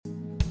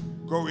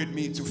Go with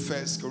me to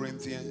 1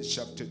 Corinthians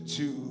chapter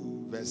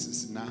 2,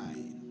 verses 9.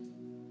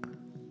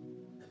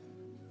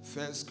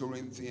 1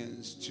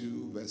 Corinthians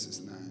 2, verses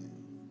 9.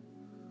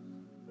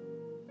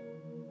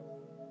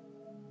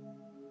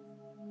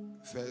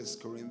 1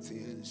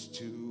 Corinthians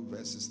 2,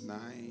 verses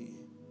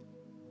 9.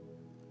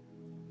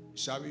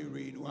 Shall we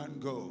read one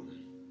go?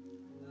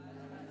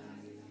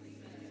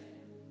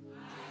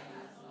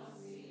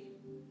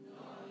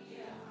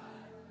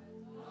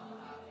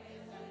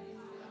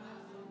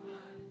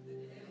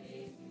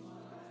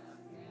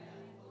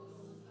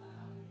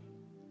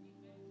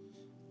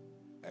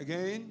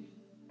 Again.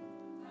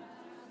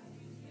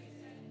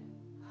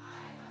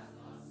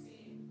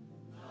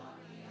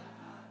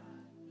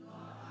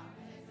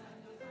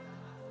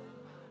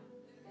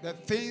 The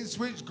things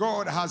which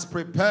God has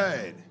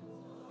prepared.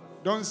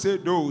 Don't say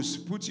those.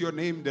 Put your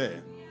name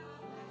there.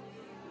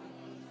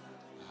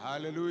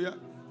 Hallelujah.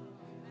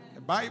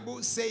 The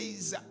Bible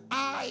says,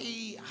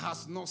 eye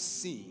has not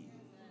seen,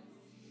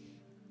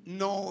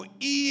 nor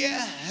ear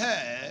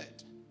heard,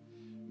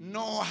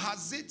 nor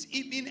has it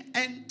even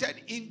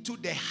entered into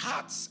the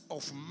hearts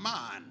of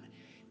man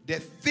the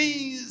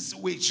things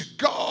which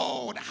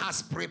God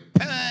has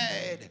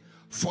prepared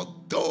for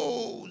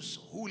those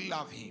who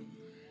love him.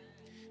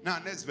 Now,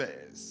 next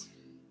verse.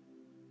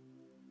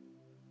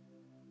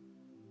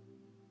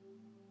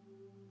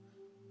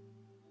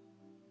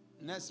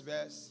 Next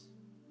verse.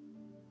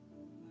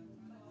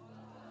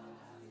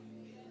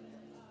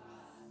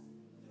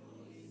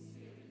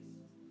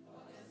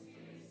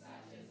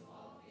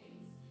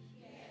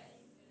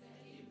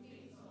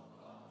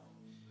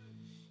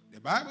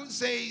 The Bible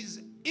says,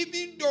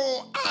 even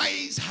though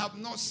eyes have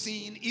not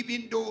seen,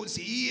 even though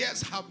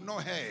ears have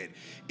not heard,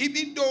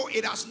 even though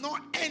it has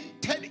not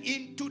entered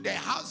into the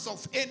house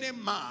of any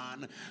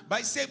man,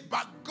 but say,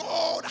 but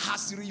God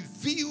has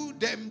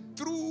revealed them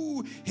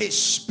through his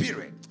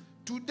Spirit.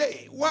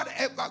 Today,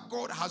 whatever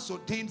God has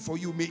ordained for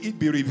you, may it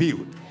be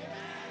revealed.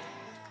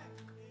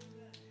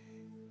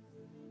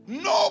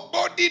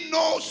 Nobody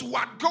knows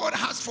what God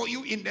has for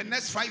you in the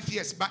next 5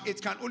 years, but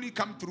it can only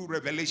come through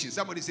revelation.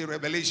 Somebody say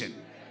revelation.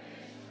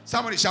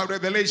 Somebody shout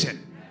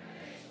revelation.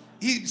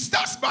 He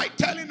starts by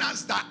telling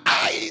us that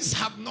eyes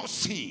have not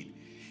seen,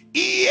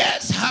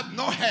 ears have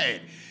not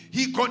heard.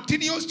 He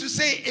continues to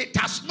say it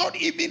has not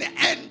even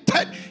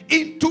entered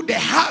into the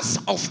hearts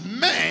of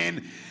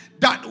men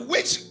that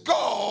which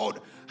God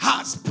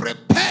has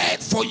prepared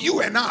for you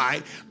and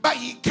I. But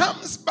he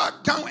comes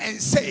back down and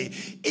say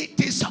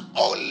it is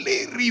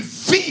only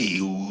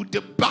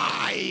revealed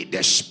by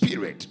the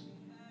Spirit.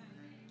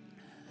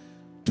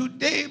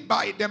 Today,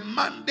 by the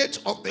mandate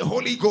of the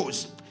Holy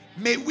Ghost,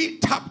 may we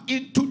tap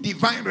into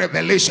divine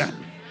revelation.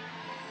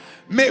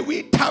 May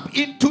we tap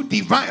into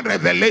divine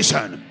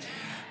revelation.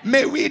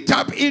 May we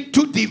tap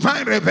into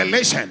divine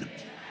revelation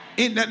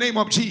in the name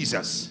of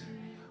Jesus.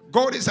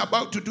 God is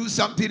about to do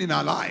something in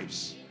our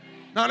lives.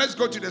 Now let's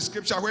go to the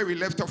scripture where we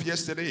left off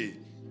yesterday.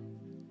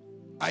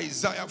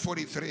 Isaiah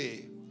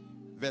 43,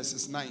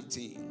 verses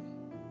 19.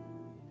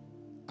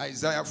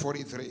 Isaiah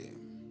 43.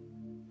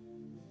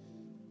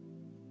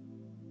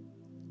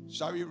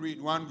 Shall we read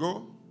one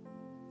go?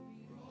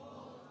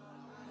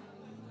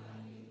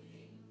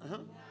 Uh-huh.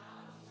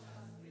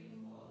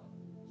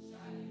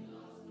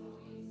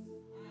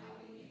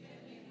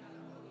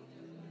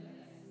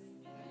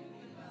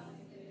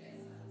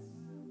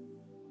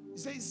 It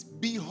says,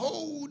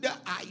 behold,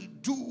 I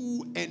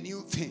do a new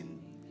thing.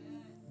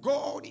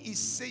 God is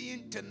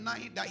saying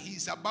tonight that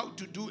he's about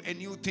to do a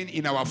new thing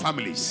in our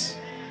families.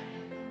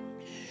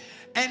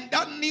 And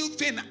that new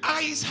thing,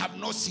 eyes have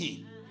not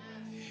seen,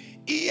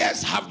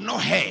 ears have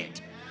not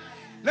heard.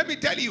 Let me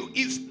tell you,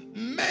 if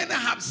men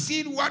have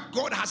seen what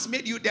God has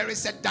made you, there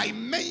is a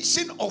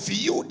dimension of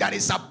you that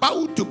is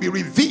about to be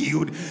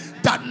revealed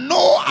that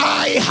no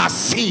eye has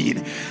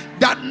seen,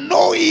 that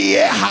no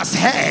ear has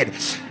heard,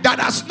 that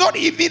has not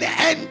even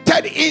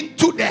entered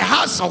into the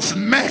hearts of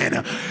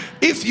men.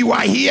 If you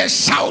are here,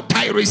 shout,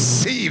 I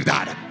receive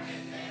that.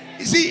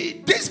 You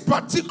see, this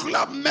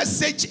particular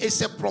message is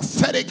a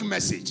prophetic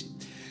message.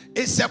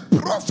 It's a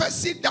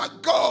prophecy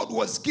that God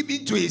was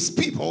giving to his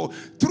people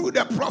through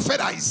the prophet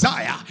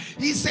Isaiah.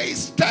 He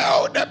says,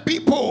 tell the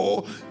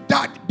people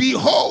that,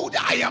 behold,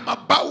 I am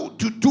about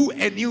to do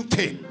a new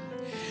thing.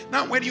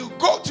 Now, when you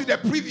go to the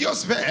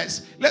previous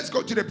verse, let's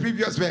go to the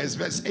previous verse,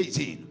 verse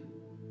 18.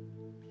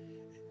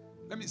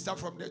 Let me start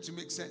from there to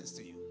make sense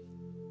to you.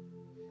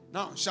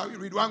 Now, shall we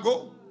read one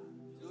go?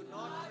 Do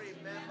not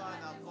remember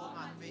the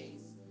former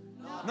things.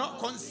 No,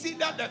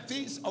 consider the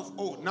things of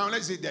old. Now,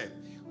 let's read that.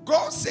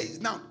 God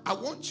says, now, I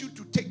want you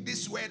to take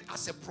this word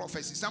as a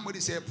prophecy. Somebody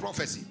say a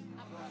prophecy.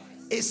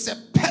 It's a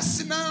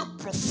personal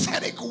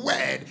prophetic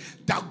word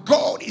that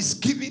God is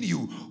giving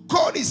you.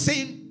 God is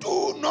saying,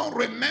 do not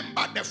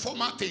remember the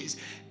former things.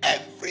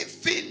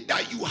 Everything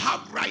that you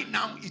have right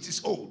now, it is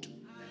old.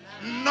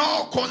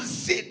 Nor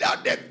consider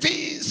the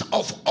things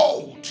of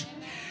old.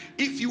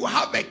 If you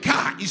have a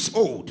car, it's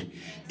old.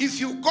 If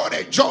you got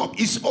a job,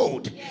 it's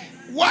old.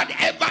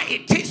 Whatever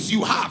it is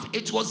you have,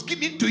 it was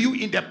given to you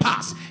in the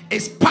past.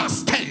 It's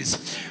past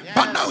tense. Yes.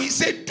 But now he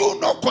said, do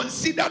not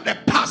consider the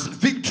past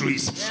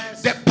victories,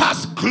 Yes. the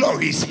past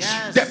glories,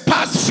 Yes. the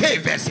past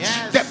favors,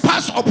 Yes. the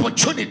past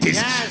opportunities.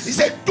 Yes. He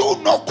said, do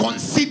not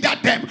consider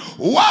them.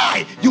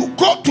 Why? You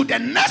go to the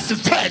next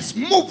verse,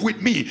 move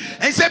with me,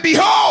 and say,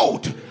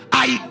 behold,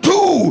 I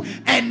do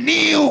a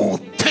new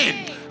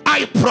thing.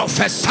 I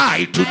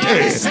prophesy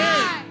today.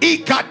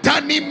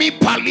 Ikatani mi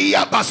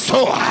palia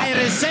basoa. I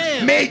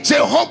receive. May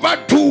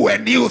Jehovah do a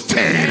new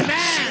thing.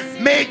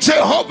 Amen. May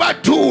Jehovah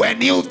do a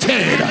new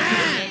thing.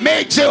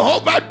 May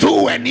Jehovah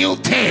do a new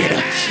thing.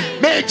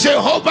 May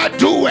Jehovah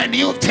do a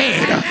new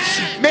thing.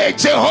 May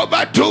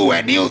Jehovah do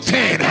a new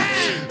thing.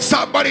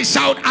 Somebody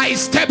shout, I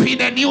step in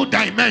a new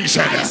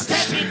dimension.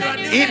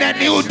 In a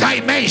new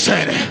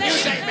dimension.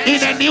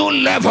 In a new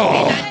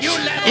level.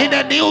 In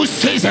a new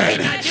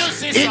season.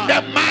 In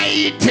the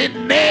mighty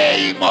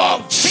name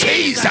of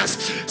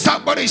Jesus.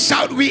 Somebody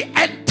shout, we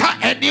enter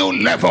a new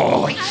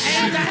level.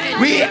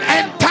 We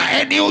enter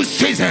a new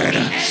season.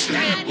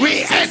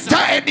 We enter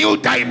a new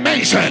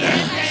dimension.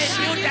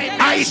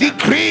 I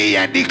decree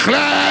and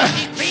declare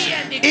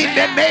in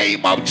the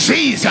name of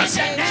Jesus,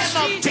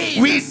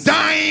 we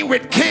dine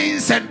with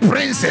kings and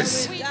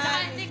princes.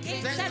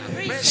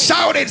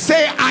 Shout it,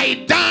 say,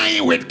 I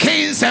dine with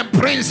kings and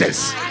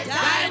princes.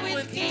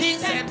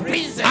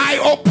 I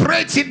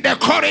operate in the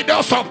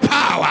corridors of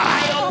power.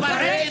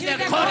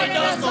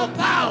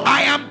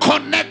 I am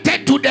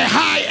connected to the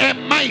high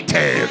and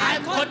mighty.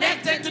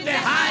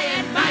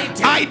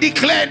 I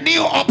declare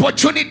new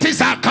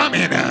opportunities are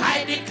coming.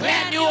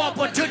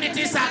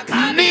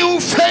 New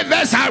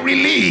favors are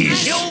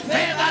released.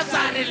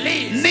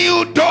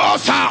 New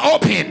doors are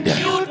opened.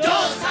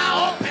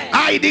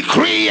 I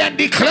decree and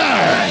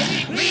declare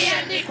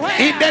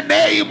in the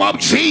name of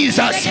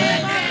Jesus,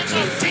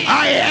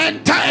 I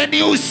enter a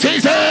new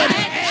season.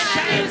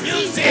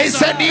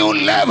 It's a new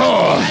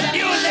level.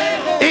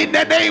 In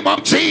the name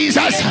of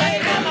Jesus,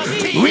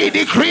 we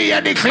decree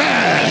and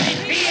declare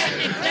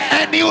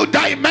a new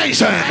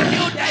dimension,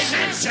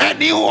 a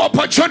new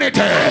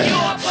opportunity,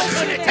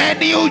 a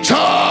new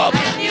job,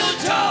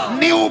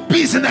 new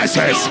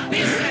businesses.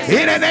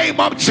 In the name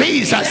of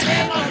Jesus,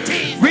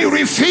 we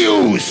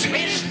refuse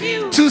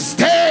to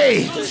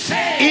stay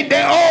in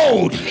the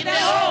old.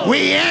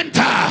 We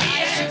enter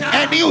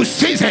a new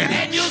season,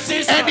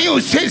 a new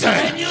season,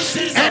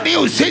 a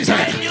new season,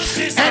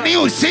 a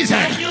new season,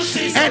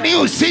 a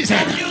new season,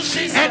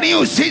 a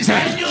new season,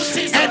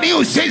 a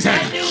new season,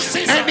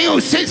 a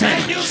new season.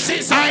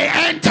 I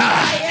enter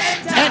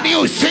a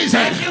new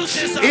season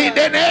in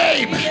the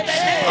name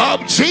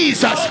of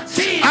Jesus.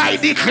 I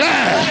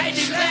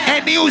declare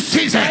a new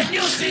season.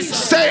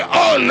 Say,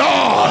 oh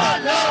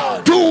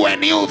Lord, do a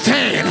new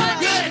thing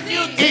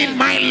in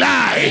my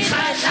life.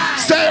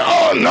 Say,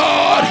 oh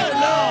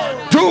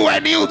Lord, do a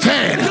new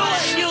thing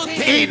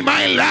in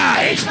my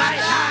life.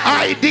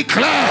 I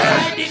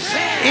declare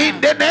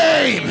in the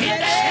name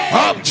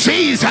of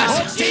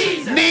Jesus,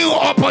 new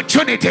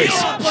opportunities,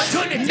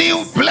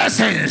 new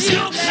blessings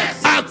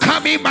are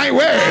coming my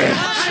way.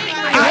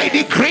 I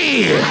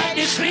decree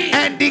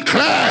and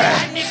declare,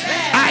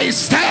 I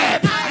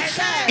step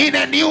in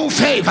a new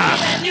favor.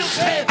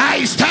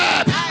 I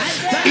step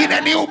in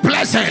a new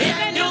blessing.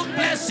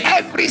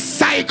 Every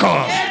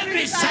cycle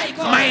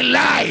my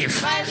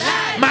life,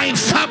 my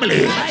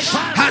family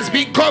has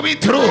been going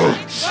through,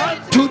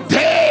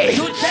 today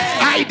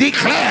I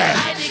declare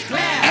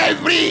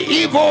every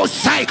evil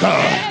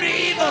cycle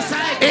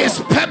is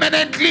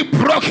permanently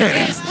broken.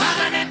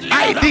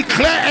 I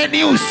declare a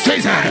new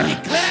season,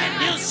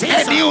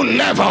 a new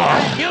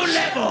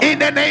level in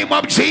the name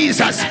of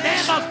Jesus.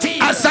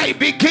 As I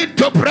begin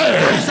to pray,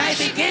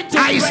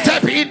 I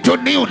step into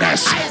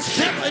newness.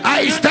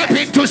 I step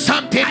into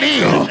something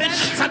new.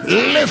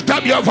 Lift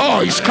up your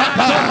voice.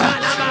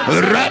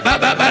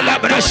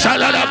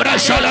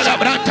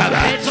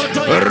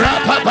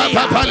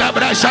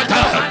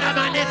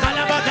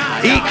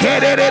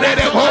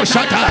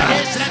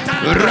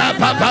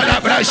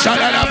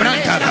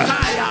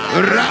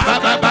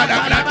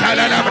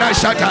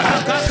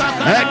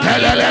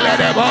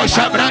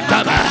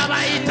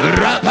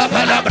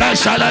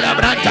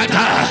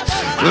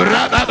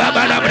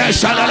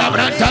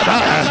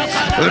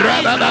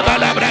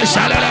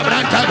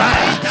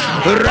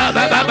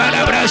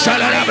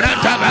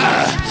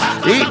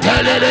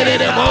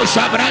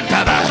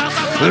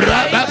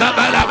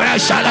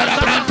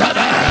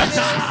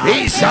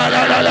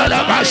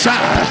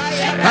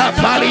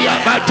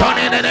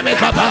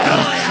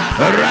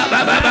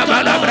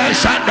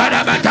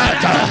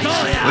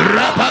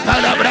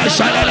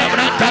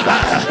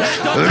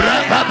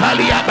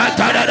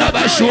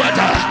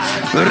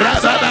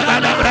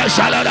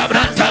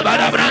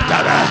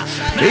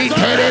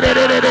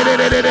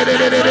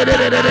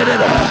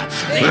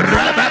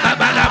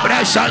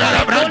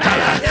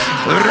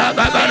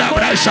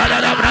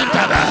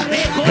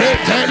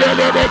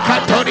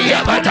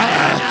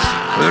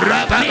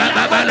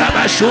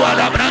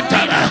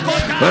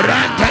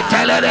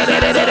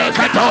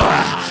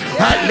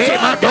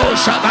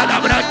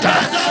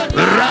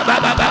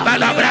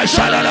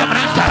 brashala la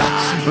branta.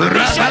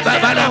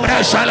 Rababa la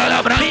brashala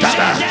la branta.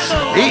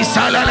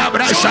 Isala la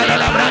brashala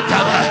la branta.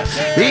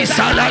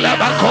 Isala la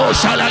bako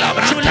shala la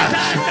branta.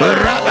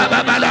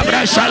 Rababa la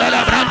brashala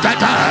la branta.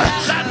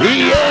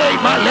 Iye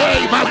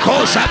malay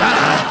makosa.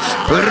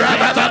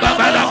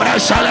 Rababa la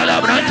brashala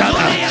la branta.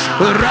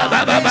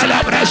 Rababa la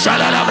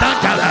brashala la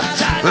branta.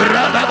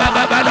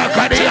 Rababa la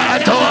kadia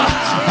atoa.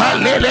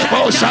 Alele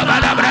bosa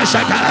la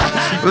brasata.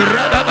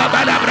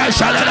 Rababa la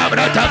brashala la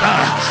branta.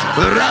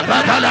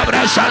 Rababa la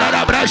brashala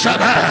la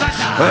brasata.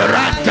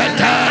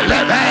 Rantata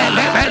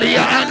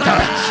lebelia anta.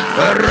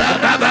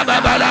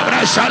 Rababa la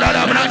brashala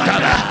la branta.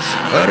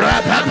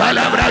 Rababa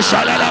la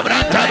brashala la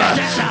branta.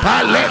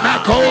 Alema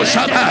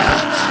kosa.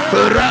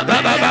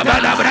 Rababa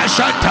la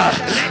brasata.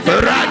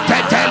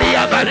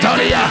 Rantatelia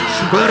batolia.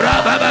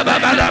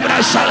 Rababa la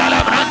brashala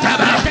la branta.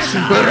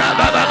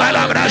 Rababa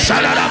la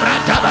brashala la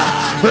branta.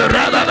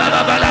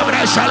 Rababa la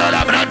brashala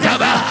la branta.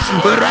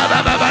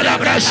 Rababa la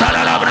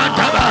brashala la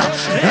branta.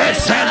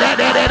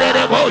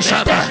 Eselede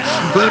boshaba.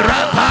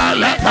 Rapa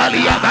la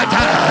palia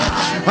bata.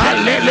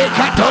 Alele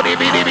katori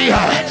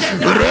minimiha.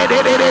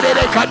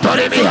 Rede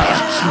katori miha.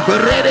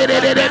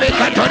 Rede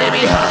katori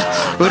miha.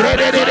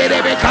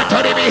 Rede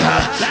katori miha.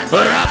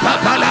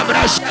 Rapa la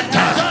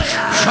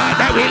brasata.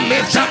 Father, we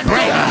lift up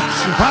prayer.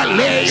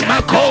 Ale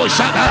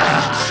makoshaba.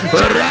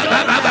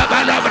 Rababa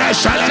la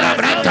brashala la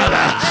branta.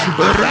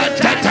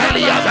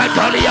 Rantatalia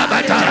batolia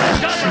bata.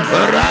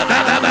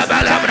 Rababa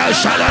la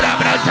brashala la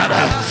branta.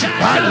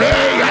 Ale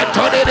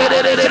atone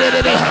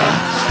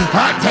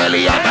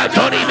Atelia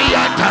batoni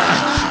miata.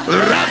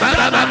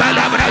 Rababa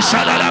la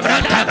brashala la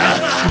branta.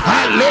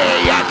 Ale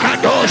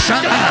yakadosha.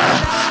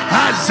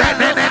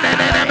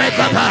 Azanene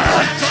mekapa.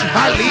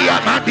 Alia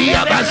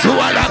madia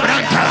bazua la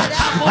branta.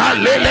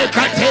 Alele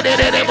katene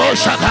de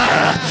boshaba.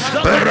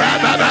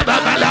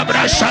 Rababa la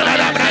brashala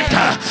la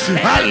branta.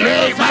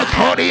 Ale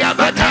makori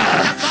abata.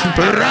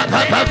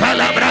 Rababa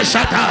la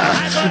brashata.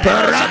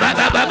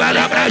 Rababa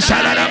la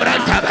brashala la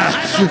branta.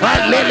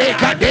 Alele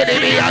katene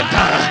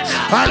miata.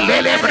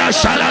 Alele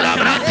brashala la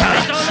branta.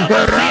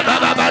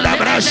 Rababa la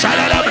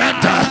brashala la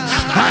branta.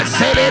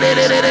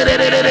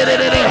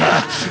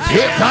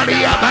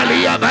 Ipalia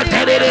balia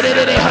batere.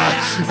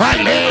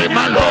 Ale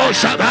malo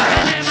shaba.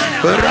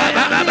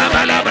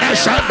 Rababa la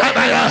brashanda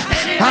baya.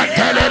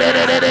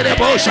 Atele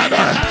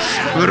boshaba.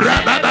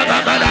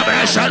 Rababa la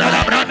brashala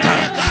la branta.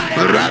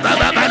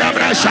 Rababa la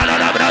brashala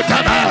la branta.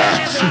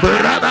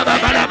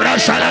 Rababa la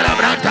brashala la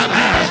branta.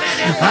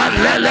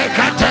 Alele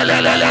katele.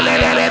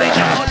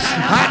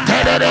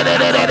 Atele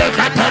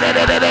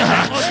katele.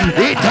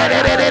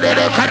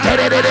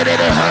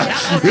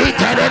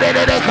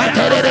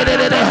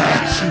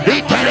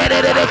 Itere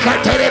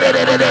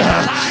katele.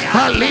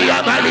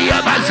 Alia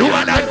balia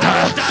bazuananta.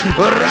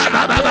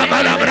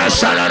 Rababa la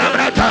brashala la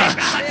branta.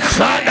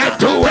 Father,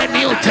 do a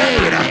new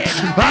thing.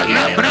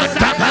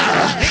 Alabranta.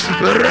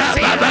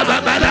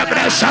 Rababa la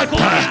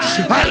brashanta.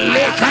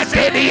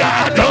 Alekatenia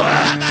atoa.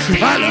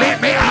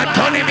 Aleme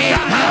atonimia.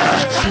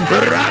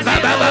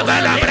 Rababa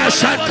la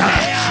brashanta.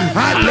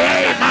 Ale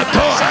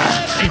matoa.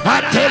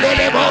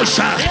 Atelele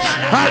bosha.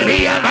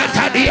 Alia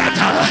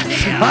matadiata.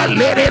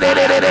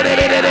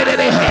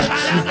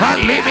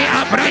 Alimi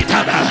abranta.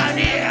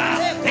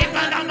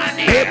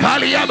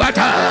 Epalia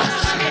bata.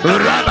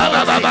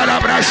 Rababa la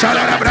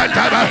brashala la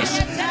branta.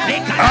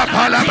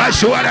 Apala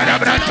bashuara la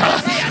branta.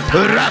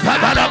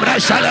 Rababa la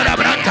brashala la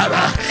branta.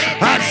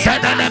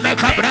 Asana la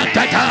meka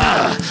branta.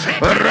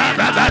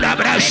 Rababa la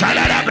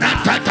brashala la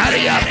branta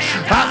taria.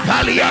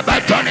 Apalia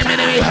batone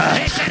minimiha.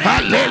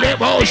 Alele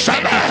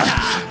boshaba.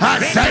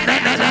 Asana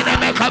la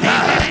meka ba.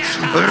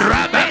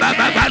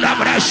 Rababa la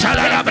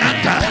brashala la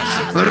branta.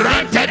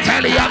 Ranta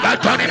talia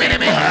batone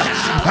minimiha.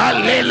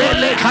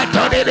 Alele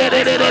katone de.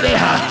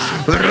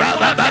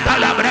 Rababa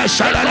la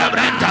brashala la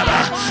branta.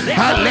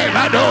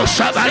 Alevado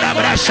shaba la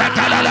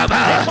brashata la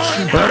lava.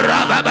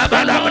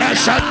 Rababa la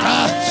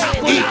brashata.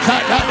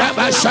 Ikada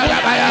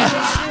bashala baya.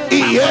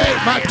 Iye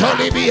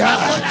matolibia.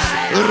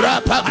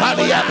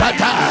 Rapapalia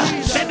pata.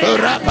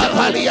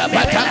 Rapapalia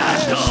pata.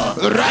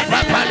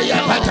 Rapapalia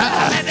pata.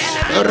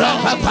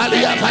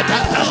 Rapapalia pata.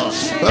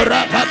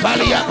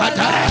 Rapapalia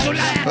pata.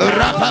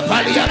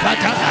 Rapapalia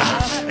pata.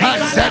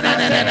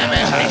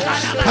 Hasanananemeha.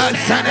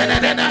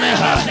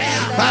 Hasanananemeha.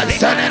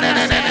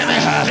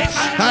 Hasanananemeha.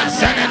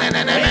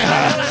 Hasanananemeha.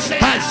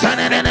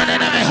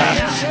 Hasanananemeha.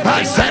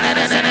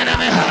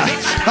 Hasanananemeha.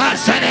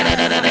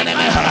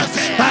 Hasanananemeha.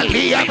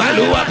 Alia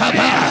balua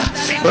papa.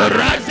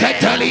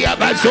 Rantatalia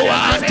bazua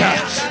anta.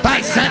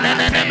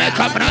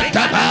 Hasanananemeka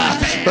branta ba.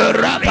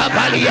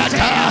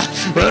 Rapapaliata.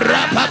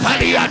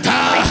 Rapapaliata.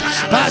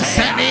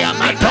 Hasania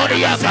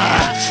matoria ba.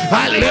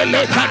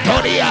 Alele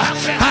katoria.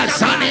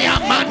 Hasania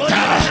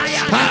manta.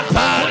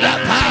 Apala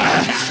pa.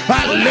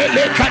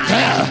 Alele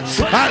kata.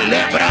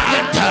 Alebra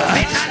anta.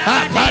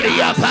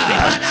 Apalia pa.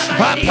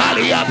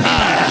 Apalia pa.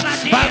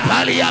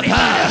 Apalia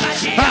pa.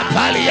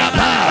 Apalia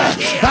pa.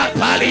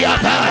 Apalia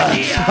pa.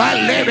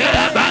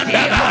 Alebra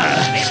banda ba.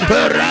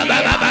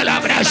 Rababa la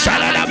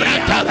brashala la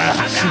branta.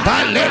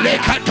 Alele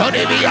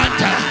katoni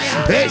bianta.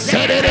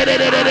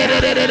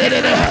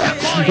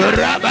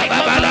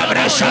 Rababala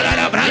brashala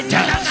la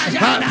branta.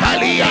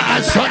 Apalia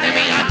azone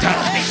mianta.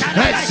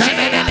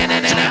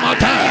 Senenenenene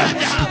mota.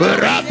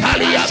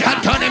 Rapalia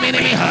katoni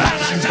minimiha.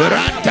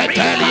 Ranta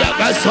talia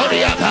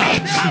basoria ba.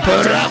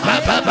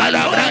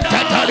 Rababala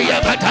branta talia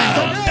bata.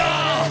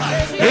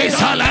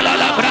 Isalala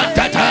la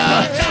branta ta.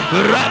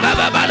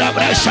 Rababala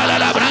brashala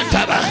la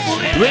branta ba.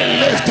 We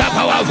lift up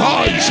our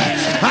voice.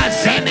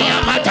 Azenia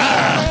mata.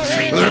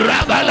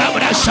 Rabala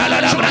brashala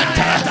la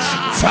branta.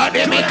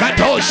 Fademi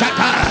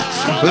katoshata.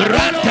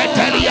 Ranta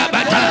talia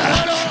bata.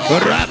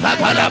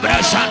 Rababala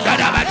brashanda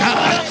la bata.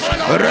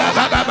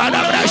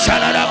 Rababala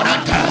brashala la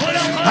branta.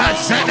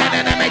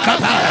 Asenene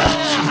mekapa.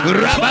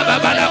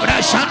 Rababala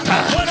brashanta.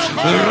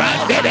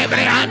 Rande de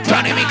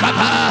breantone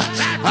mikapa.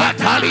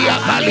 Atalia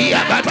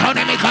palia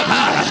batone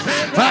mikapa.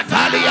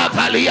 Atalia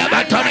palia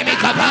batone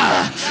mikapa.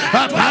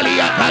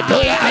 Atalia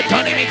patoya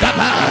atone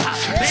mikapa.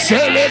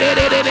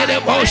 Selele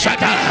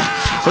boshata.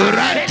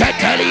 Rante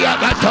talia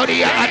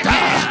batoria ata.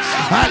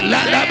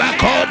 Alala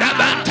bakoda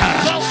banta.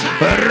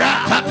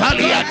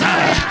 Rapapaliata.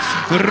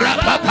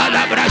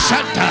 Rapapala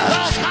brashanta.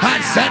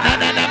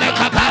 Asenene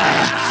mekapa.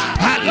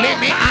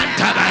 Alimi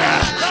antabaya.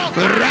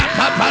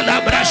 Rapapala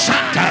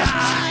brashanta.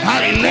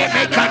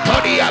 Alimi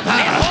katoria ba.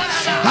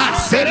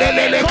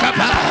 Aselele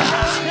kapa.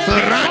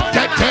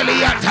 Ranta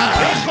teliata.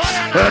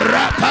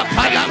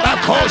 Rapapala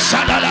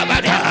bakosha la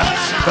bata.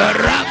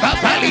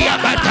 Rapapalia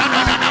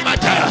batana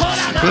namata.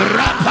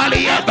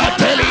 Rapalia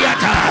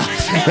bateliata.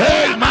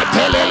 Hey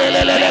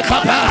matelele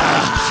kapa.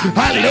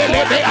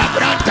 Alele be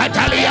abranta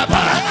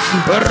taliaba.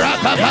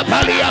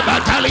 Rapapalia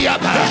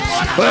bataliaba.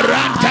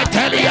 Ranta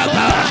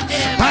teliaba.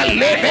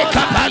 Alele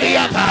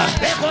kapaliaba.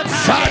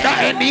 Father,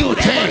 a new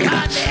thing.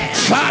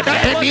 Father,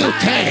 a new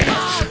thing.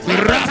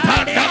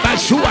 Rapanda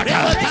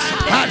bashuata.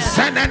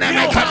 Asenene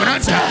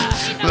mekabranta.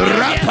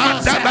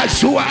 Rapanda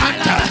bashua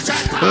anta.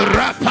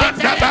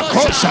 Rapanda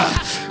bakosha.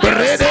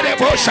 Redele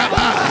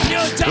boshaba.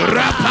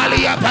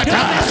 Rapalia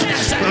pata.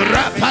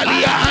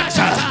 Rapalia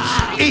anta.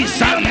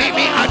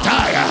 Isalimi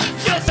ataya.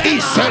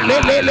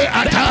 Isalele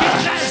ata.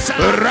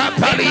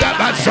 Rapalia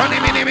bazoni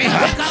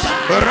minimiha.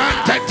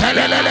 Ranta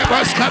telele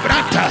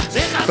boskabranta.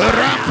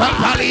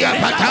 Rapapalia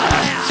pata.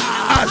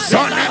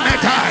 Azone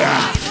metaya.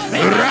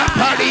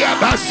 Rapalia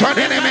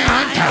basone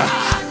meanta.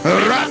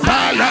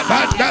 Rapala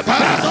bandaba.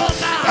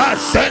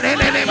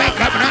 Asenene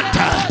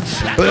mekabranta.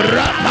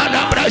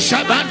 Rapala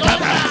brashabanta.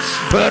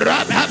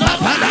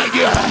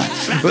 Rapapapalaya.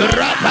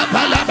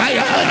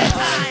 Rapapalabaya.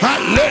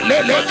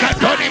 Alele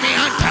katoni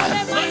mianta.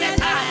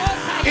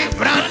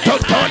 Ibranto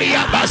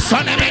tolia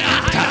basone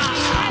meanta.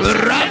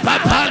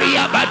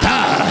 Rapapalia bata.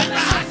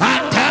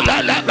 Atala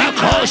la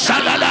bakosha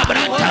la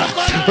branta.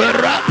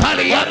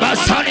 Rapalia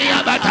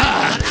basonia bata.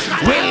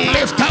 We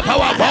lift up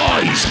our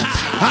voice.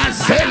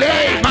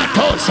 Azele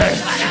matose.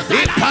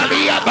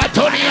 Ipalia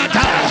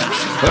batoniata.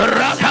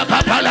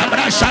 Rapapapala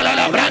brashala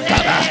la branta.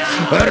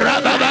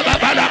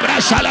 Rabababala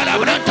brashala la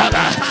branta.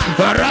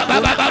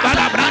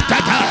 Rabababala branta.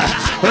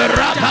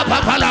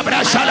 Rapapapala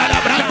brashala la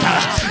branta.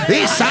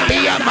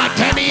 Isalia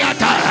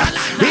mateniata.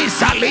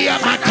 Isalia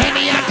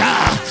mateniata.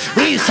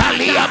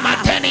 Isalia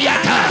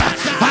mateniata.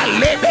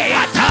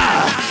 Alebeata.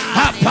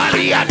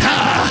 Apaliata.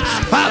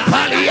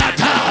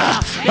 Apaliata.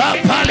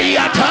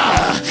 Apaliata.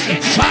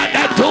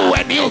 Father, do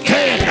a new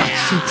thing.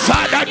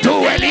 Father,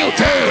 do a new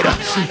thing.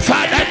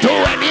 Father, do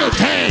a new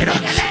thing.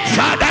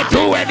 Father,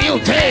 do a new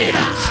thing.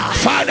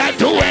 Father,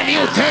 do a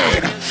new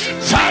thing.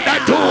 Father,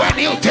 do a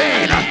new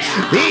thing.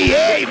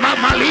 Iye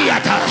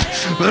mamaliata.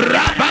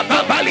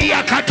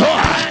 Rababalia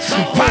katoa.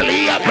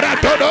 Palia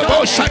bradodo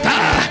boshata.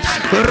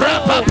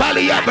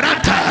 Rababalia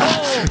branta.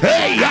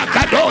 Hey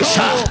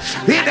yakadosha.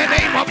 In the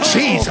name of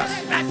Jesus.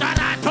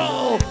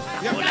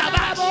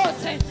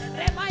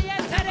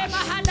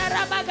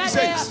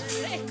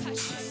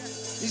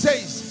 He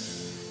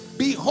says,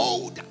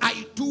 behold,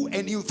 I do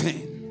a new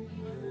thing.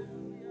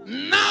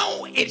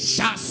 Now it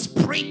shall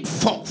spring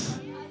forth.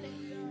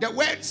 The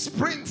word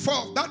spring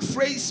forth, that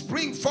phrase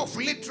spring forth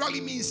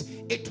literally means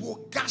it will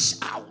gush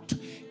out.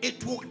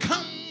 It will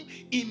come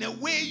in a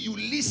way you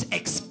least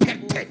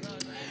expected.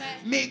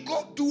 May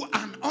God do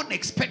an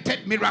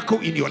unexpected miracle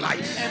in your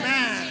life.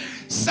 Amen.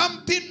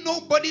 Something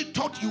nobody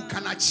thought you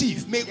can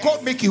achieve. May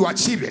God make you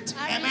achieve it.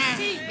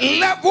 Amen.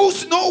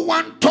 Levels no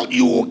one thought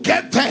you would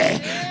get there.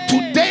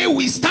 Today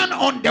we stand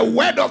on the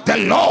word of the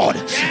Lord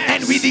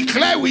and we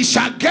declare we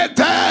shall get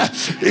there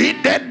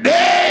in the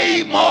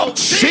name of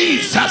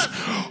Jesus.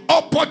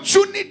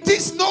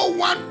 Opportunities no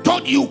one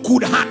thought you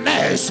could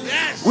harness.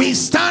 We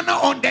stand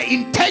on the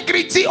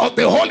integrity of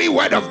the holy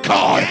word of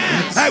God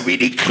and we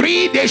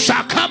decree they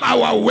shall come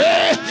our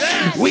way.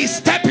 We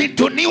step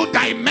into new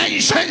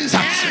dimensions.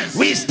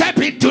 We step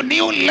into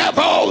new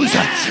levels.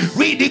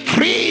 We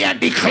decree and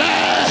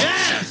declare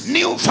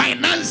new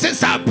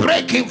finances are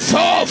breaking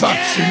forth.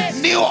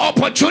 New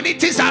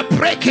opportunities are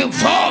breaking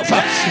forth.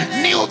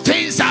 New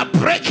things are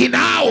breaking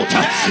out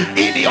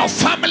in your your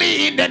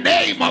family in the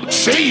name of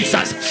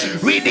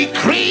Jesus. We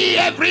decree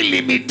every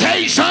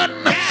limitation,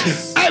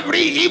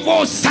 every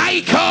evil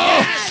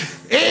cycle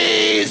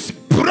is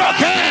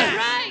broken.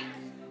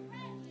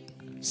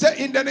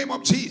 Say in the name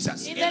of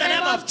Jesus. In the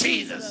name of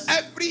Jesus.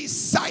 Every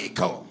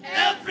cycle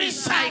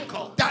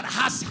That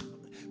has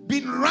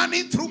been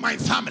running through my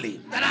family,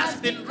 has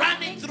been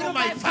running through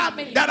my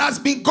family. that has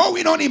been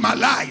going on in my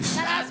life,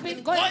 That has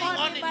been going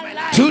on in my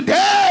life.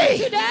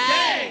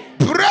 today,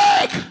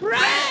 break.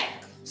 Break.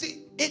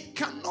 See, it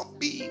cannot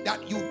be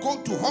that you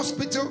go to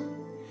hospital,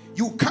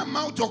 you come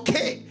out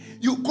okay,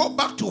 you go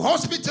back to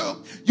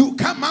hospital, you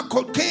come out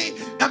okay.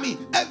 I mean,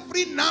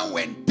 every now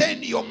and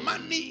then your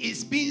money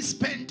is being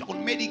spent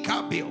on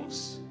medical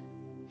bills.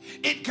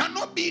 It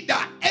cannot be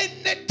that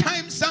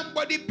anytime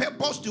somebody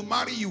purposes to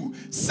marry you,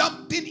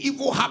 something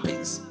evil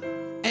happens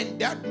and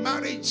that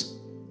marriage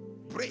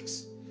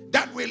breaks.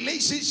 That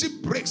relationship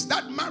breaks.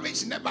 That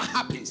marriage never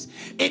happens.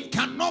 It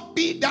cannot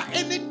be that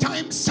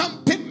anytime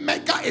something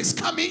mega is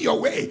coming your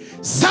way,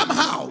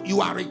 somehow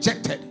you are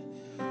rejected.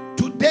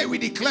 Today we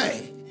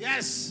declare,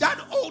 Yes. that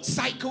old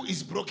cycle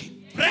is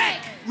broken. Break.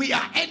 We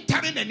are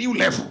entering a new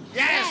level.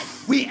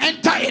 Yes. We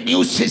enter a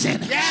new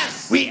season.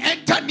 Yes. We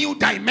enter new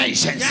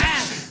dimensions.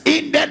 Yes.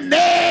 In the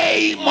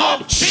name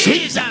of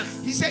Jesus.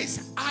 Jesus. He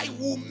says, I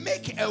will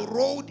make a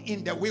road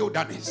in the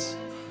wilderness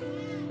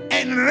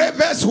and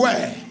rivers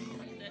where?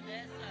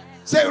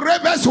 Say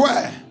rivers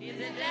where?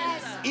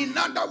 In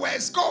other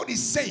words, God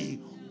is saying,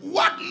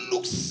 what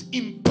looks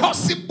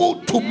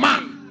impossible to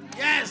man,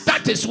 Yes.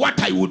 that is what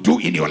I will do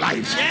in your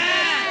life.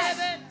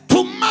 Yes.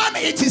 To man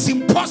it is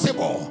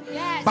impossible.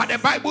 Yes. But the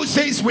Bible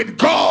says with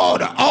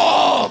God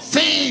all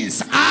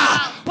things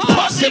are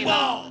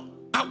possible.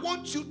 I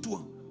want you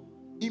to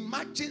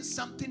imagine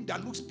something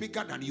that looks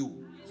bigger than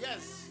you.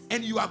 Yes.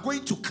 And you are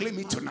going to claim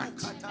it tonight.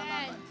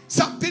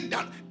 Something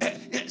that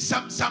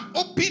some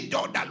open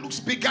door that looks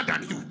bigger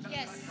than you.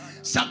 Yes.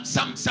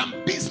 Some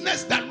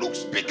business that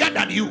looks bigger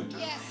than you.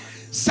 Yes.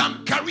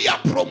 Some career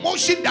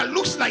promotion that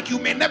looks like you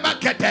may never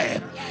get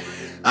there.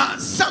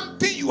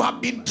 Something you have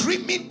been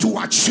dreaming to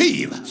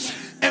achieve,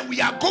 and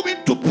we are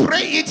going to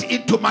pray it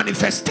into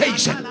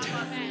manifestation.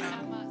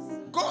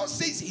 God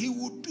says he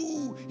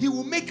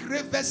will make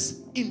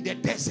rivers in the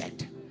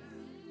desert.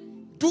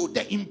 Do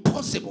the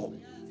impossible.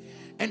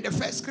 And the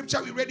first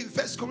scripture we read in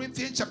 1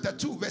 Corinthians chapter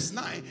 2 verse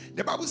 9,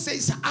 the Bible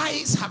says,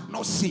 eyes have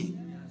not seen,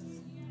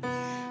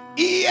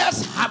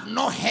 ears have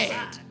not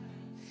heard,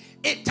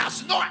 it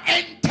has not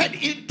entered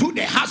into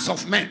the hearts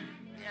of men.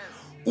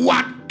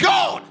 What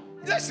God,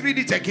 let's read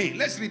it again.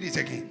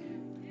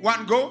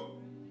 One go.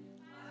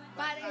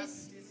 But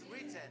it's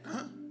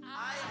written,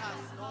 eye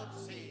has not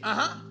seen,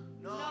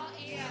 nor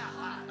ear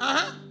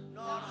heard,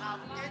 nor have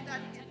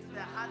entered into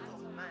the heart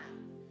of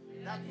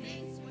man, the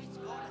things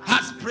which God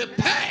Has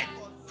prepared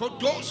for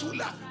those who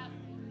love.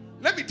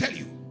 Let me tell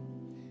you,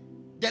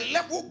 the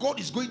level God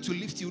is going to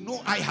lift you,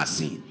 no eye has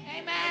seen.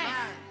 Amen.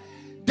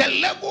 The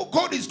level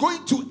God is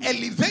going to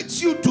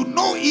elevate you to,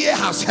 no ear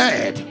has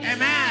heard.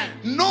 Amen.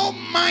 No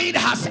mind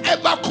has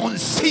ever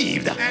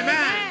conceived.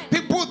 Amen.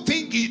 People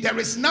think there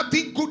is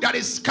nothing good that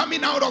is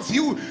coming out of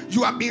you.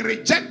 You have been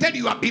rejected,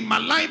 you have been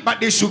maligned, but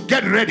they should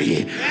get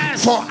ready.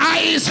 Yes. For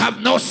eyes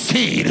have not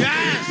seen,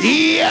 Yes.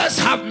 ears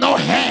have not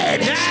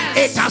heard, Yes.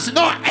 it has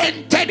not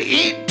entered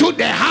into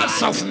the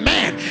hearts of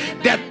men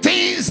the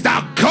things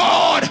that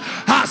God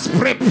has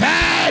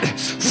prepared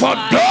for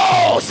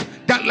those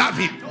that love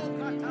him.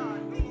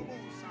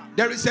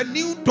 There is a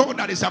new door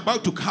that is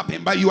about to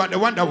happen, but you are the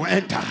one that will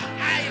enter.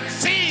 I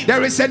receive.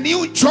 There is a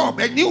new job,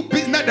 a new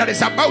business that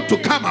is about to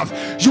come up.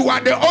 You are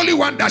the only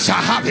one that shall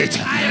have it.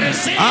 I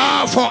receive.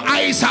 For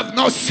eyes have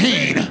not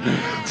seen,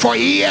 for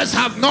ears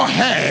have not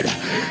heard,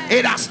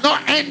 it has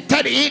not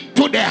entered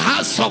into the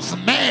hearts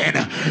of men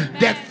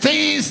the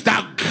things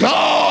that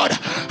God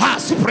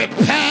has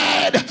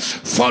prepared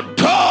for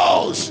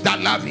those that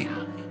love him.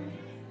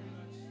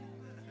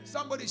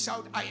 Somebody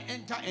shout, I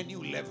enter a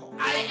new level.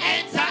 I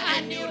enter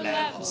a new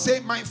level. Say,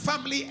 my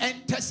family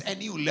enters a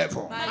new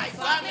level. My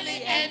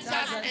family enters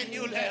a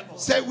new level.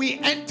 Say, we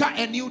enter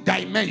a new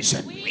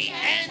dimension. We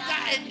enter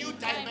a new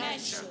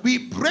dimension. We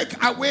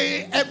break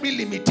away every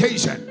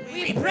limitation.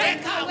 We break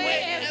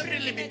away every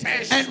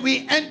limitation. And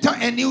we enter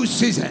a new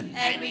season.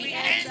 And we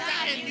enter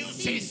a new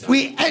season.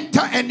 We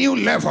enter a new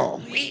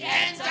level. We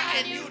enter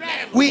a new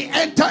level. We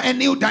enter a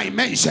new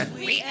dimension.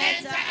 We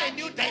enter a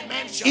new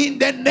dimension. In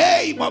the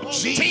name of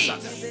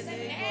Jesus. In the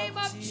name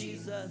of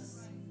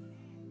Jesus.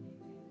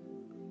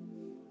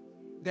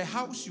 The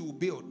house you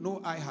build,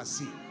 no eye has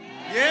seen.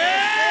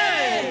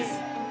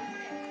 Yes.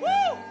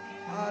 Woo.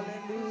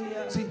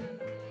 Hallelujah. See,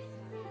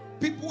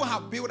 people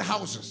have built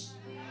houses,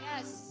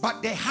 Yes.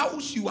 but the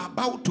house you are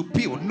about to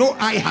build, no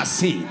eye has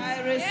seen. I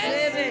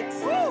receive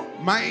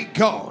it. My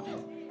God.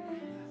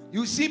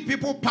 You see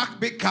people park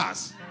big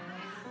cars.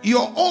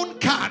 Your own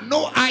car,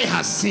 no eye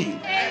has seen.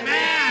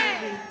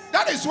 Amen.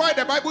 That is why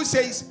the Bible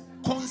says,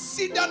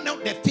 consider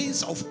not the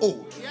things of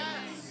old.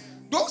 Yes.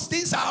 Those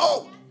things are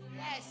old.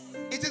 Yes.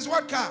 It is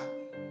what car?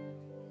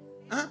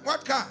 Huh?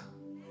 What car?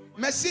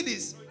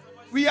 Mercedes.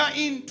 We are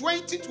in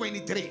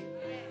 2023.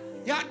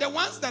 Yeah, the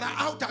ones that are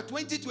out are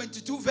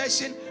 2022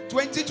 version,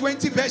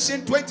 2020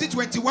 version,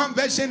 2021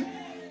 version.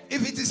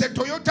 If it is a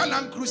Toyota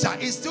Land Cruiser,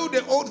 it's still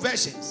the old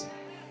versions,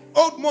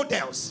 old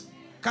models.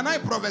 Can I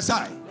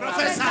prophesy?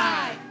 Prophesy.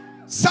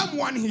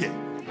 Someone here,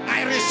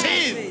 I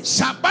receive.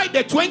 shall buy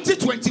the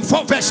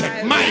 2024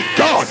 version. My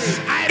God.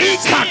 I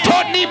receive.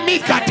 Ikatoni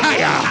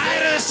mikataya.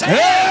 I receive.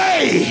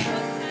 Hey!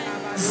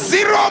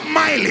 0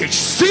 mileage.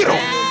 Zero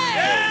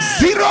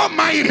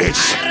mileage.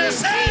 I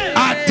receive.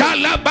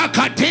 Atala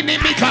bakatini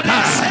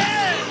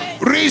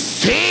mikata.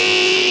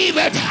 Receive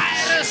it.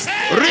 I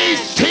Receive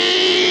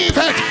receive.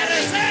 it.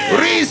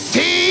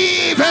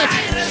 Receive it.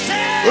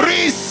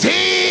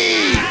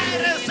 Receive. I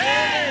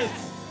receive.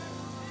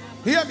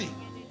 Hear me.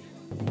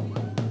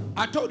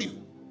 I told you,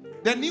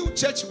 the new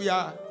church we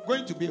are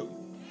going to build,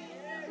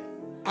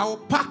 I will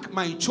park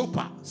my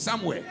chopper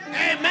somewhere.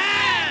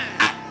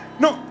 Amen.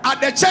 No, at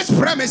the church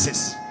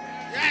premises.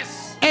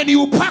 Yes. And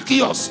you park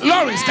yours.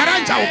 Lawrence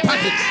Karanja will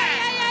park it.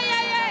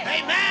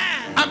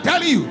 Amen. I'm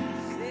telling you.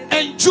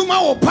 And Juma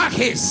will park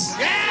his.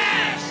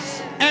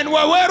 Yes. And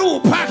Waweru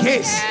will park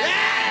his. Yes.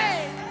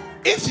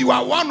 If you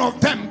are one of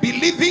them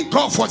believing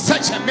God for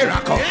such a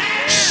miracle,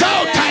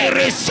 shout, I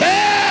receive.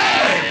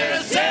 I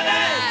receive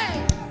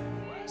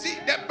it. See,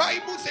 the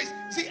Bible says,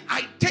 see,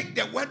 I take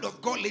the word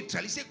of God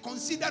literally. Say,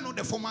 consider not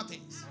the former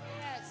things.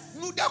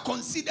 Neither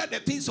consider the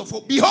things of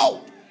hope.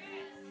 Behold.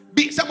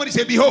 Somebody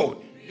say,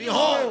 behold.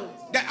 Behold.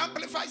 The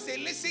Amplified say,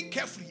 listen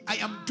carefully. I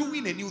am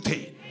doing a new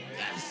thing.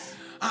 Yes.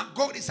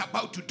 God is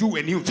about to do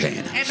a new thing.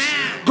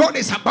 Amen. God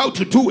is about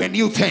to do a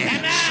new thing.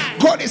 Amen.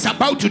 God is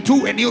about to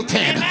do a new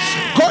thing.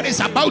 Amen. God is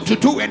about to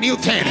do a new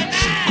thing.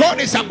 Amen. God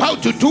is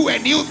about to do a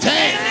new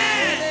thing.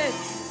 Amen.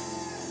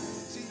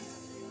 See,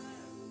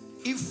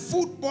 if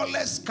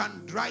footballers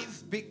can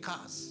drive big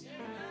cars,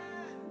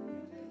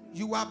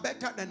 you are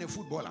better than a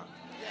footballer.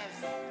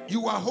 Yes.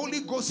 You are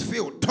Holy Ghost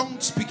filled, tongue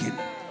speaking,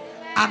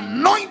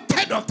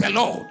 anointed of the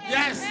Lord.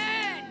 Yes.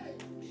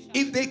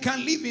 If they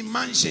can live in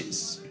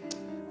mansions,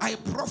 I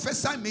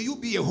prophesy, may you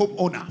be a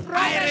homeowner.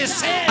 I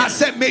receive. I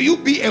said, may you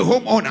be a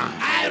homeowner.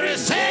 I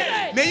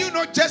receive. May you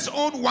not just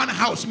own one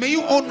house, may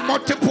you own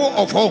multiple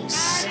of homes.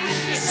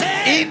 I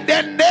receive. In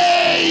the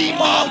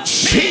name of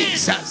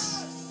Jesus.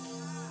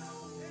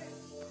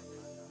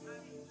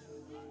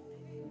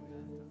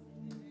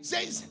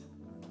 Says,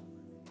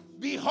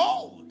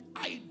 behold,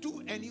 I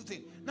do a new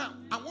thing. Now,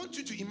 I want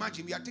you to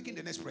imagine, we are taking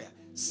the next prayer.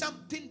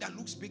 Something that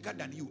looks bigger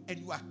than you, and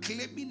you are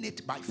claiming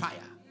it by fire.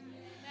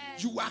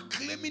 You are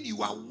claiming,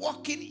 you are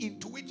walking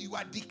into it, you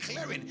are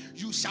declaring,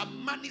 you shall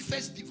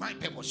manifest divine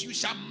purpose. You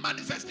shall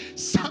manifest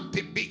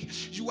something big.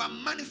 You are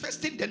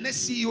manifesting the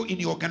next CEO in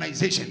your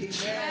organization.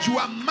 You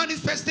are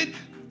manifesting,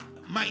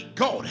 my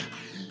God,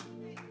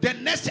 the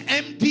next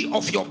MD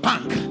of your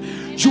bank.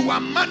 You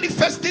are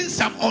manifesting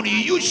some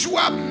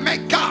unusual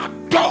mega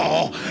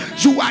door.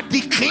 You are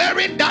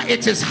declaring that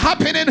it is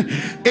happening.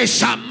 It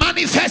shall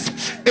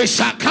manifest. It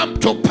shall come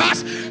to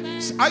pass.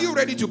 Are you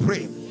ready to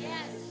pray?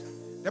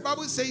 The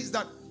Bible says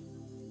that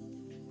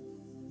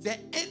the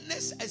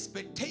earnest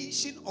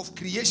expectation of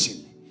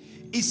creation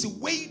is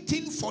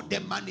waiting for the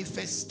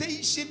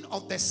manifestation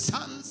of the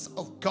sons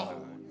of God.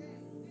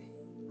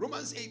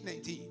 Romans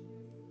 8:19.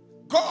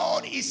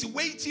 God is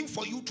waiting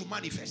for you to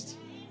manifest.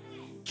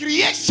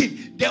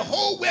 Creation, the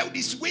whole world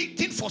is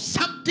waiting for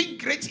something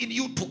great in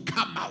you to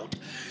come out.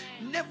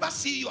 Never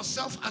see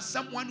yourself as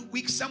someone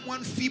weak,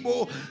 someone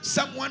feeble,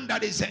 someone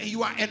that is,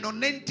 you are a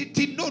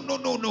non-entity.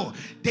 No.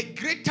 The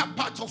greater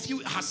part of you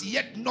has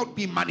yet not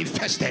been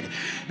manifested.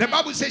 The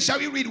Bible says, shall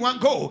we read one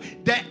go?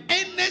 The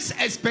earnest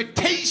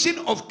expectation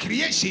of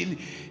creation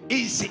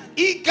is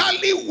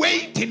eagerly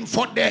waiting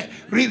for the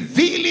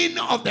revealing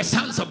of the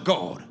sons of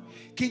God.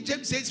 King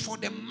James says, for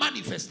the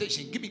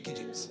manifestation. Give me King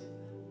James.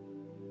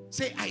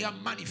 Say, I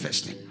am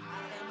manifesting.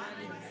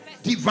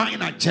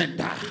 Divine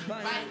agenda.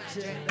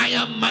 I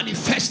am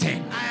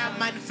manifesting. I am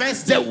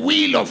manifesting the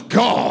will of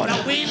God.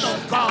 the will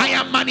of God. I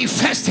am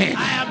manifesting.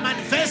 I am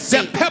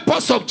manifesting The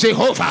purpose of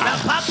Jehovah.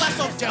 the purpose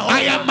of Jehovah.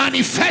 I am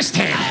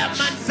manifesting. I am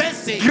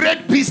manifesting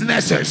Great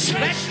businesses.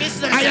 great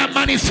business. I am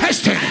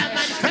manifesting. I am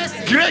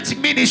manifesting Great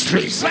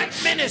ministries.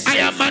 great ministry. I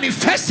am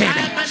manifesting. I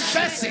am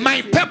manifesting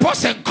My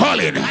purpose and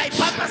calling. my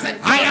purpose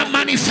and I am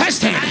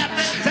manifesting. I am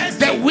manifesting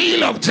The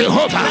will of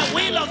Jehovah. the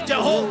will of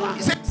Jehovah.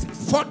 He says,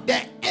 for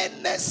the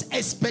earnest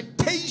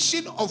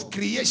expectation of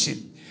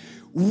creation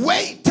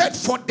waited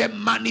for the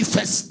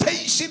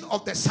manifestation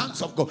of the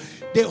sons of God.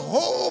 The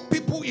whole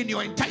people in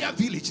your entire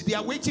village, they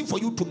are waiting for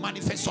you to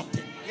manifest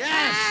something.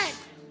 Yes.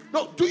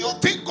 No, do you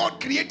think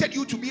God created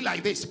you to be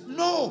like this?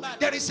 No,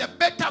 there is a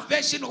better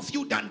version of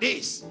you than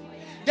this.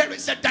 There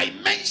is a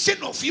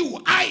dimension of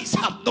you eyes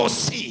have not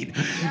seen.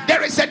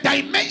 There is a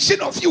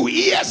dimension of you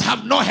ears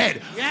have not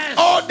heard. Yes.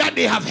 All that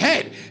they have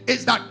heard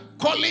is that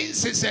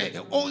Collins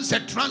owns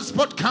a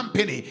transport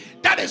company.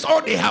 That is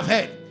all they have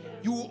heard.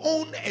 You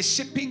own a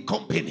shipping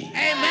company.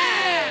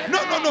 Amen.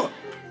 No.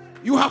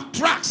 You have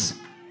trucks.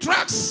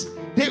 Trucks,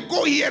 they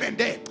go here and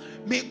there.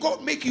 May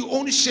God make you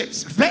own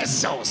ships,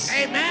 vessels.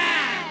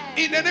 Amen.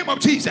 In the name of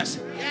Jesus.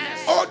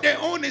 Yes. All they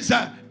own is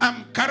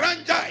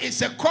Karanja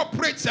is a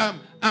corporate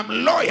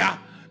lawyer.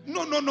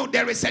 No.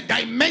 There is a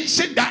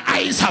dimension that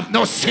eyes have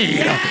not seen,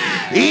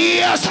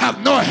 ears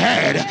have not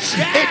heard.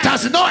 It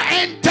has not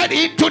entered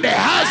into the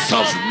hearts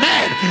of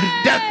men.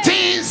 The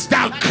things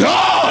that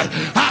God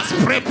has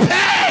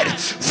prepared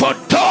for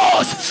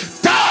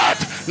those that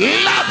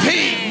love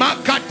Him.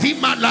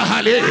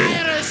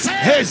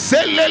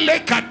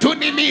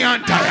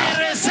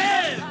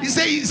 He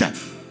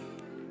says,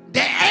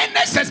 the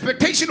endless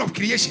expectation of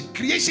creation.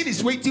 Creation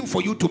is waiting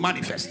for you to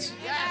manifest.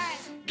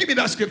 Give me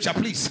that scripture,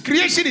 please.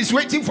 Creation is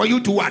waiting for you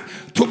to what?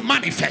 To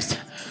manifest.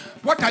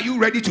 What are you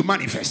ready to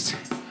manifest?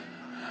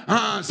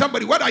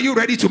 Somebody, what are you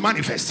ready to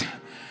manifest?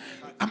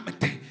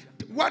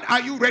 What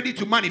are you ready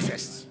to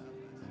manifest?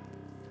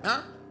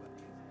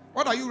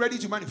 What are you ready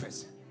to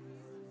manifest?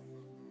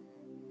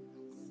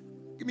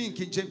 Give me in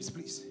King James,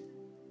 please.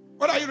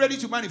 What are you ready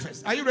to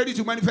manifest? Are you ready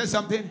to manifest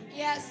something?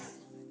 Yes.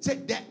 Say,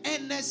 the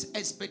endless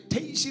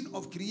expectation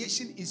of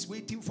creation is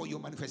waiting for your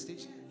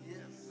manifestation.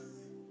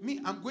 Me,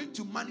 I'm going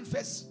to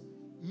manifest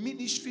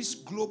ministries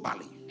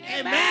globally.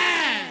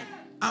 Amen.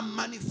 I'm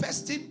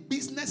manifesting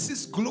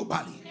businesses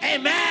globally.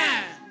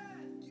 Amen.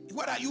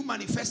 What are you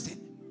manifesting?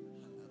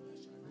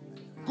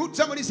 Good.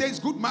 Somebody says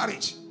good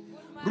marriage.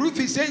 Ruth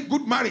is saying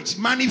good marriage.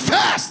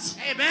 Manifest.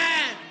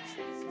 Amen.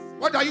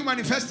 What are you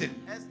manifesting?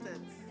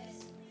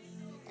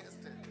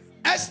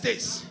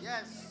 Estates.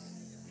 Yes.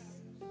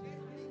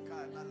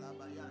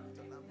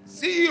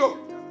 CEO.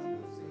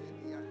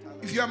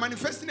 If you are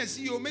manifesting a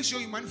CEO, make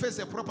sure you manifest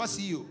a proper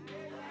CEO.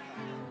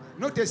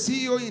 Not a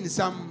CEO in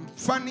some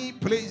funny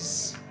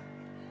place.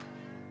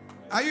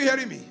 Are you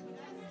hearing me?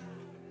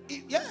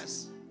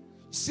 Yes.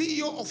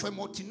 CEO of a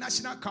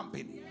multinational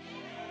company.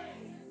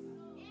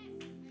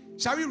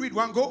 Shall we read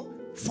one go?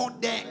 For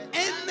the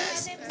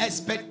endless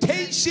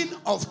expectation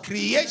of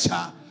creation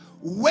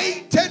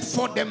waited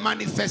for the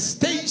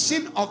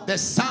manifestation of the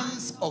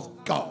sons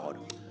of God.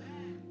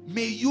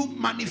 May you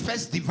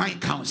manifest divine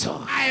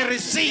counsel. I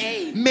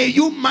receive. May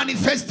you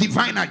manifest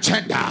divine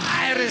agenda.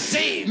 I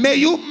receive. May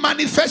you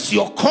manifest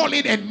your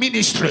calling and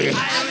ministry.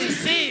 I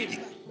receive.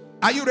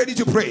 Are you ready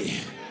to pray?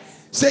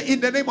 Say,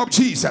 in the name of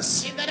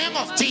Jesus. In the name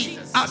of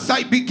Jesus. As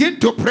I begin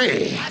to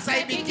pray, As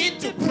I begin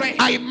to pray,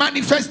 I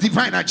manifest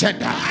divine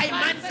agenda. I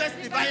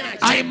manifest divine agenda.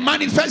 I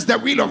manifest the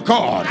will of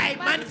God. I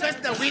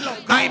manifest the will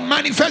of God. I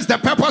manifest the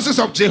purposes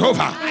of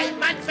Jehovah I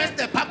manifest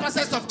the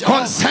purposes of Jehovah.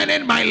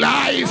 concerning my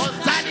life.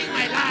 Concerning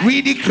my life.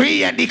 We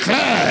decree and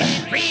declare,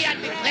 Decree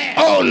and declare.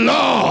 oh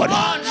Lord,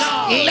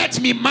 Oh Lord,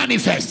 let me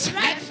manifest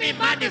let me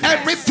manifest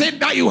everything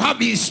that you have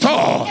in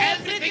store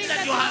everything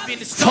that you have in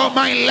for store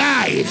my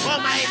life. for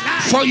my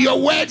life. For your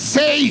word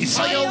says,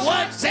 For your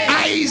word says,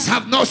 eyes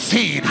have not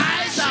seen,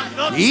 eyes have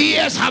not seen,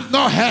 ears have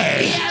not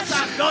heard, ears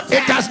have not it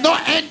heard, has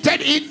not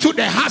entered into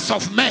the hearts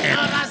of nor men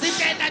has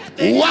it entered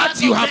the what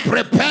hearts you of have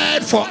men.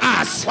 prepared for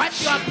us.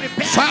 What you have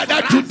prepared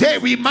Father, for us. today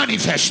we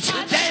manifest.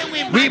 Today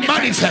We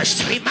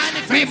manifest. We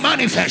manifest. We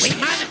manifest.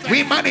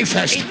 We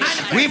manifest.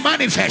 We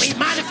manifest.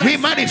 We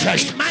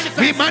manifest.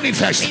 We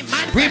manifest.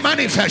 We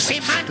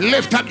manifest.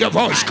 Lift up your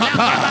voice.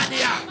 Kapa.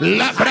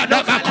 La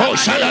brada bako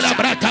shala la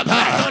brata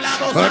ba.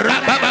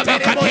 Rababa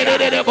bakatere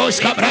de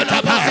boska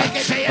brata ba.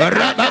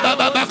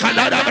 Rababa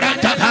bakala la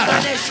brata ba.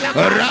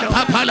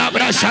 Rapapa la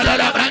brashala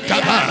la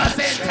brata ba.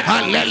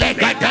 Alele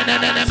gatana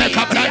na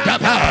meka brata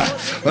ba.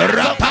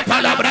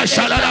 Rapapa la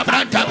brashala la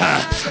brata ba.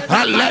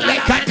 Alele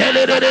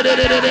katele de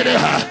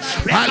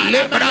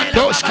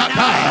Alebrandos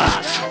kapa,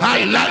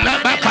 alala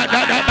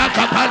bakada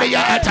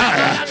bakapalia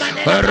ataya,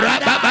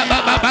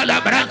 rababa la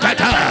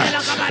brankata,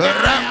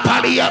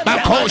 rampalia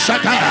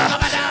bakoshata,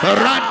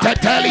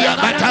 rantatelia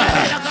bata,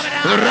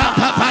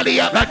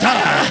 rapapalia bata,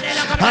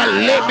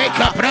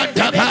 alemeka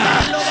brantaba,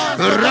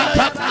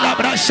 rapapala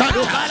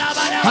brashanta,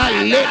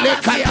 alele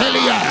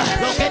katelia,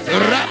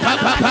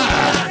 rapapapa,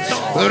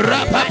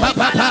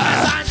 rapapapa,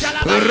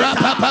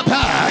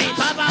 rapapapa,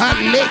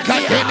 aleka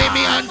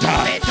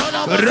denemianta.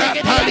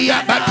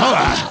 Rapalia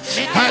batoa,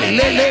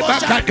 alele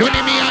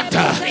bakaduni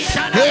mianta,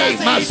 hey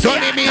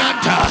mazoni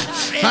mianta,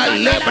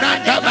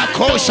 alebranda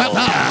bakosha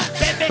ba,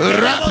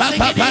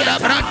 rapapala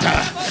branta,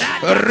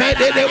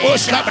 rede de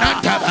bosca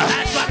branta ba,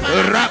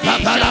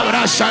 rapapala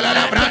brashala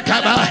la branta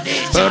ba,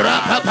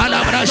 rapapala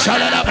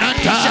brashala la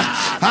branta,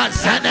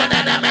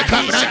 azanana meka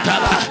branta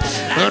ba,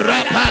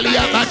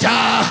 rapalia bata,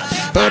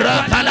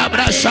 rapala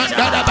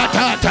brashanda la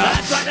batata,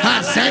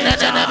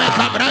 azanana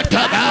meka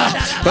branta ba,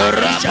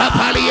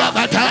 rapapalia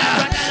bata,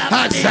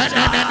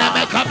 azanana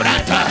meka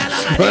branta,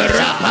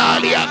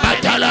 rapalia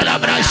bata la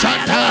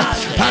brashanta,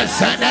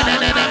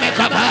 azanana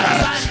meka ba,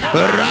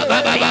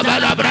 rababa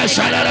la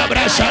brashala la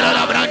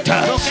branta,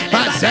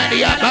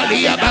 azania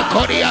balia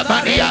bakoria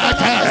bania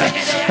ata,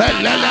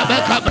 la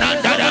meka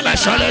branta la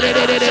brashala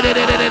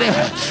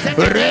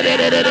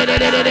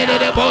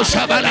re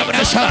bosha la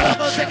brasha,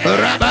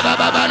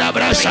 rababa la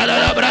brashala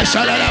la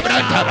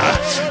branta,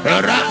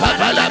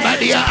 rapapa la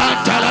badia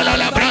anta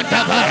la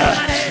branta,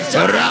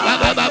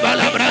 rababa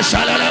la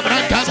brashala la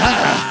branta,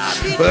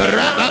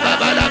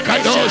 rababa la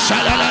kadosha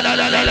la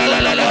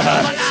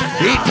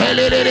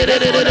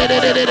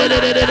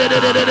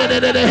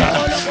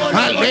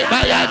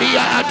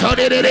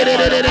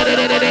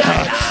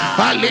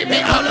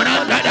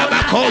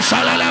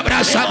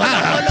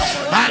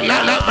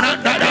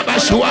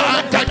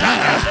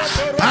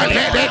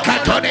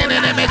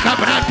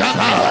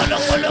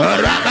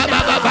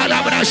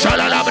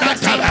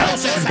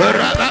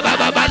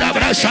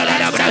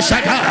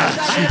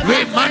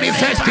We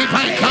manifest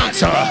divine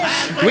counsel.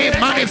 We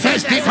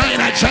manifest divine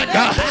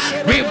agenda.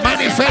 We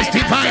manifest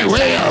divine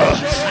will.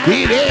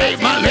 Ire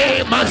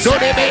male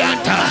mazore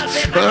beanta.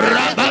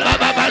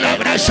 Rababa la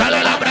brasha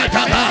la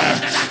brataba.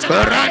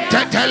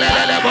 Ranta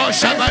telele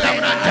bosha la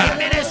branta.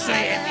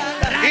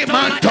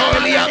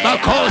 Imantolia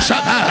bakosha.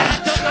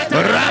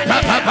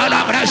 Rapapa la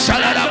brasha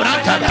la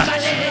branta.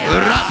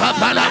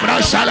 Rapapa la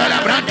brasha la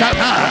branta.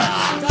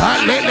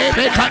 Alele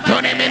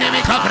bekatone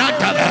meneme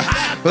kabranta.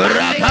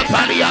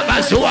 Rapapalia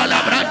bazua la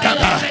branta.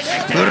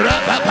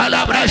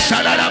 Rapapa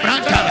brasha la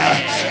branta.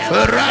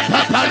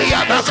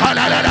 Rapapalia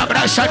bakala la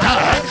brashata.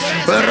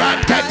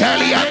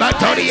 Rantatalia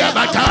batoria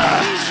bata.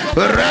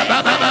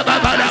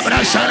 Rababa la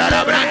brasha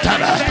la branta.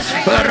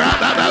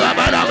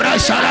 Rababa la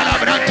brasha la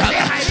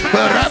branta.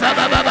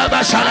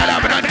 Rababa shala la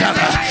branta.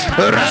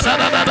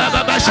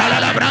 Rababa shala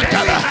la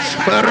branta.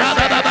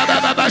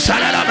 Rababa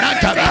shala la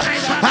branta.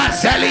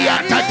 Azelia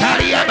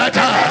tataria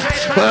bata.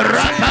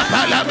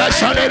 Rapapa la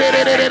basole.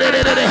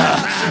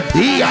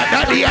 Iya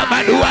dadia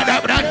badua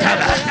da branta.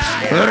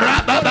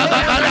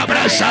 Rababa la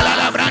brasha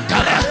la branta.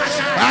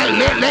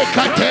 Alele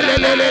katele.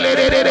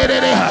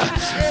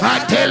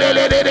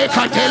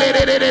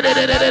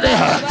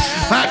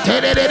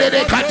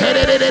 Atelele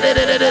katele.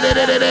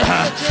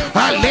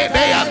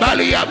 Alebe ya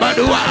bali ya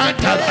badua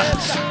antaba.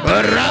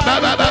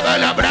 Rababa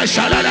la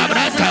brasha la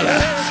branta.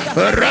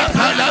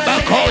 Rapala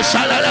bako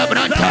shala la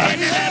branta.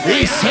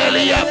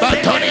 Iselia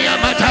batonia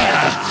mata.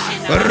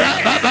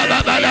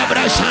 Rababa la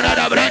brasha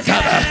la branta.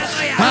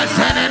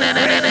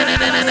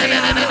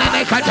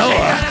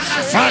 Katoa.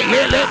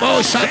 Ayele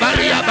bo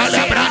sabalia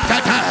bala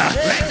branta.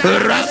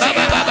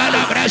 Rababa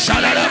la brasha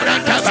la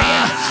branta.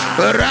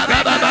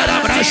 Rababa la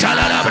brasha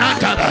la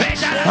branta.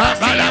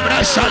 Bala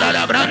brasha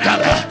la branta.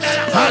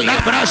 Ala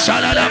brasha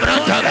la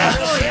branta.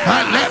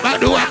 Ale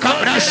badua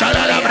kabrasha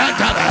la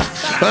branta.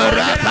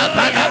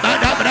 Rababa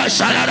la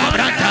brasha la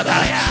branta.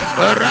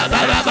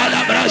 Rababa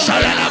la brasha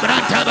la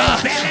branta.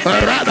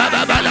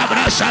 Rababa la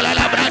brasha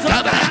la branta.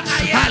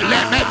 Ale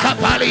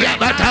mekapalia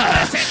bata.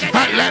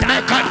 Ale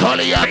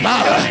mekatolia ba.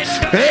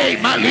 Hey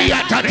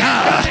malia tata.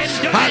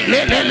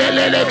 Ale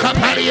le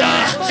kapalia.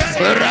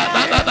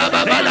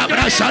 Rababa la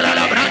brasha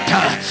la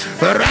branta.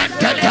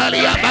 Ranta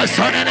talia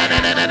basone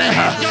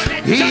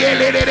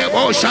Yelele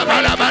bosha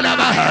bala bala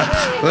ba.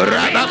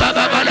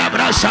 Rababa la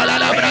brasha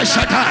la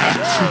brashata.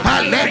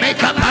 Ale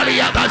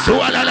mekapalia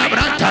bazua la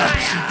branta.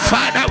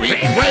 Father, we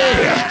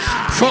pray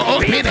for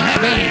open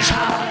heavens.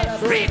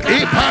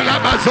 Ipala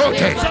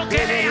bazote.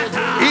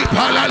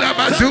 Ipala la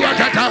bazua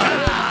tata.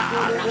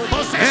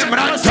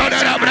 Emranto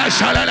de la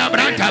brasha la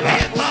branta.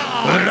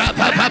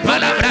 Rababa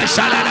la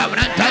brasha la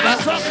branta.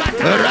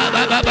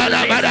 Rababa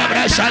la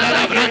brasha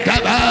la branta.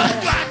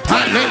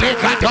 Alele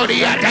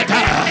katoria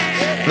tata.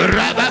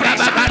 Rababa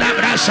la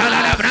brasha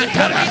la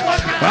branta.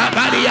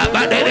 Abalia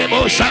badere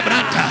bosha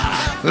branta.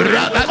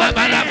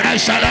 Rababa la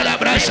brasha la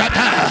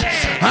brashata.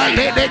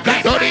 Alele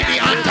katori mi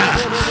anta.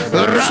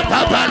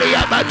 Rababa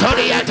la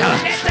batoriata.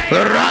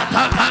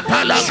 Rababa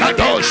la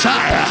kadosha.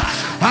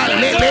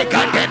 Alele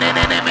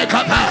kadenene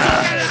mekapa.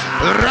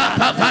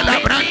 Rababa la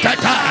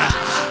brantata.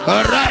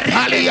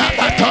 Rapalia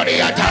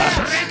batoriata.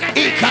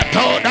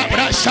 Ikatoda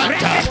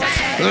brashanta.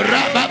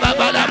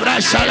 Rababa la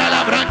brasha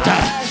la branta.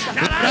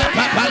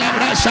 Rababa la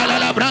brasha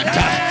la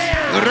branta.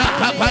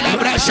 Rababa la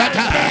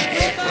brashata.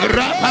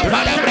 Rababa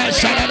la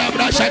brasha la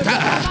brashata.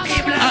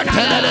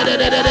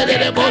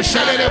 Atelele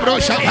boshele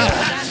broshata.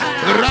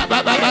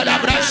 Rababa la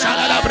brasha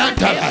la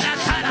branta.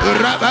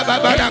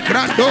 Rababa la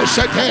grando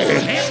sete.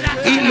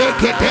 Ile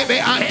que debe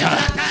anta.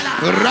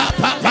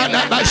 Rababa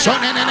la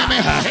basone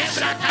nemeha.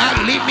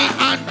 Alimi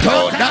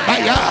anto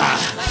dabaya.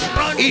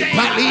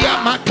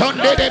 Ipalia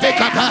matonde de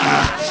bekapa.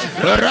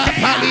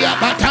 Rapalia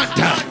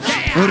batanta.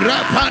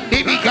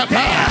 Rapandi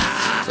bikapa.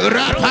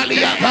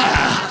 Rapalia ba.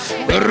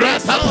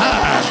 Rapapa.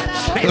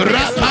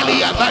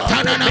 Rapalia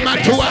batana na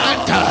matua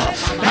anta.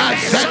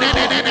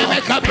 Asenene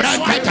meka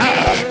brantata.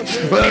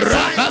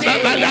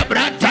 Rapaba la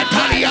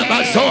brantata ya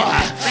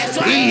bazoa.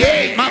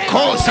 Iye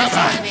makosa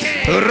ba.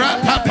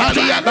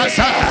 Rapapalia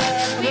basa.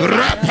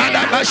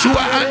 Rapala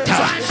bashua anta.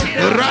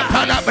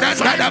 Rapala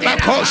brantata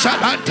bakosa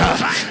anta.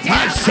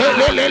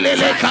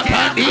 Aselele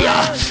kapandia.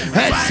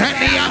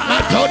 Esenia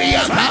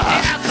matoria ba.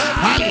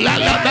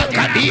 Alala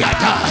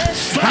bakadiata.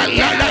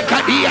 Alala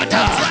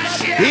kadiata.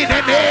 In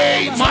the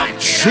name of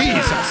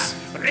Jesus.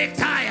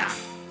 Retire.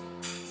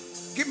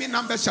 Give me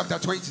Numbers chapter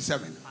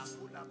 27.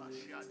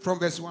 From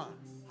verse 1.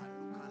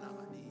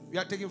 We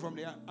are taking from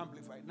the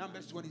Amplified.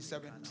 Numbers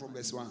 27 from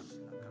verse 1.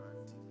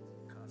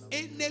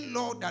 Any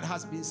law that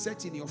has been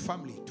set in your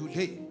family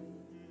today,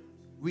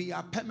 we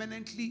are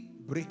permanently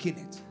breaking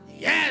it.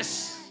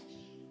 Yes.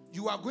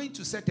 You are going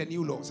to set a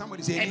new law.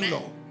 Somebody say a new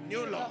law.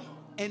 New law.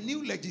 A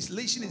new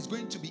legislation is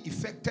going to be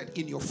effected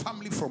in your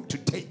family from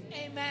today.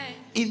 Amen.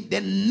 In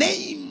the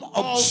name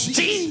of Jesus.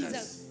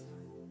 Jesus.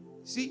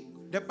 See,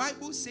 the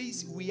Bible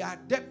says we are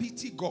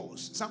deputy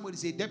gods. Somebody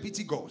say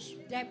deputy gods.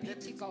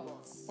 Deputy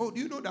gods. Oh,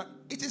 do you know that?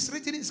 It is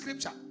written in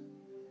scripture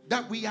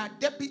that we are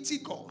deputy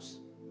gods.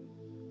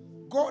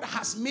 God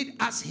has made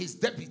us his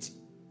deputy.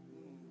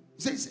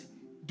 He says,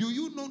 do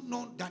you not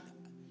know that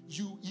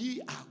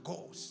ye are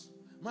gods?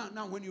 Man,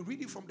 now when you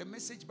read it from the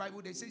Message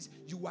Bible, it says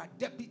you are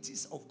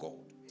deputies of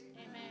God.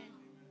 Amen.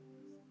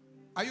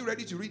 Are you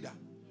ready to read that?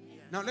 Yes.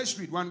 Now let's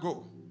read one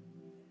go.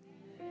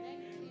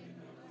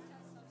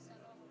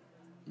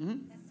 Mm-hmm.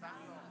 The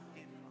son of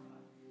Ephraim,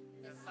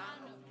 the son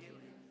of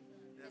Gilead,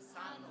 the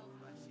son of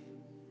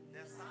Rashid,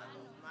 the son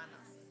of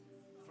Manasseh,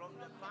 from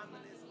the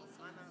families of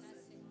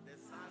Manasseh, the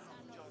son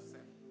of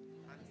Joseph.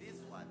 And these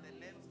were the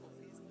names of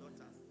his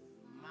daughters: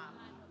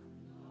 Mara,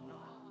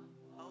 Noah,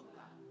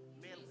 Olga,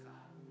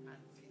 Milcah, and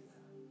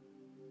Tirzah.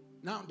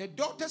 Now the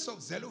daughters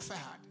of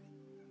Zelophehad,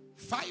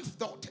 5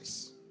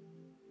 daughters.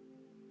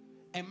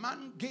 A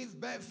man gave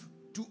birth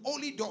to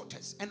only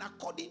daughters, and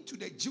according to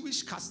the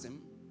Jewish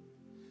custom,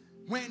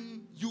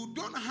 when you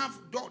don't have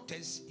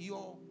daughters,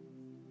 your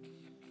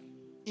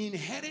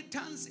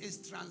inheritance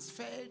is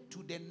transferred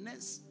to the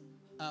next,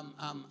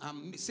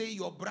 say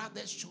your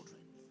brother's children.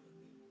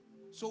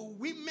 So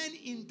women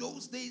in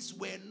those days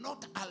were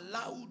not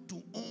allowed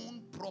to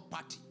own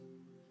property.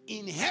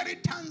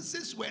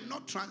 Inheritances were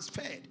not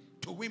transferred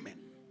to women.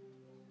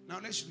 Now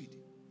let's read.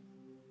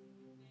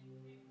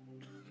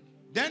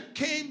 Then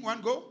came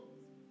one go.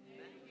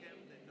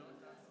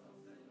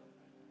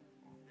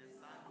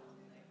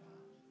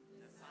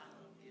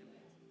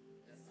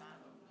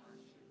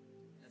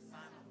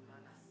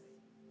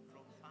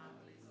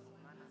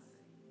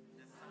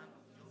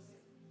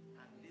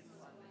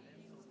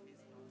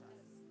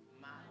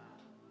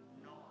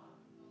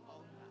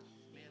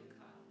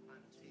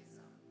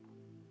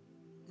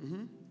 And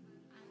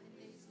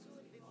they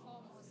stood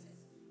before Moses,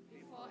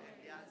 before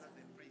Eleazar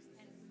the priest,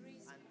 and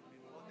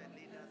before the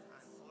leaders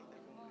and all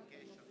the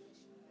congregation,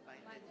 by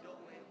the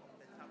doorway of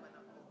the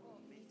tabernacle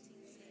of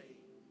meeting, saying,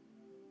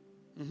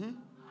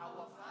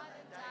 Our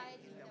father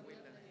died in the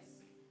wilderness,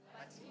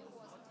 but he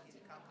was not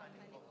in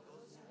company of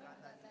those who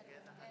gathered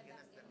together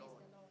against the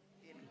Lord,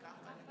 in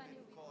company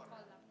with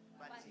Korah,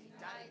 but he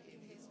died in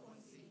his own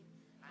sin,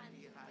 and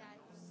he had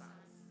no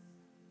sons.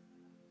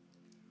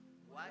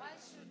 Why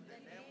should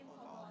the name of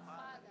our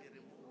father be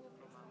removed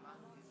from among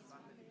his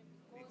family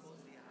because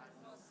he has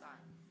no son?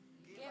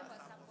 Give us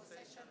a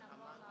possession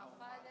among our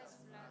father's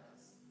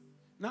brothers.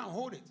 Now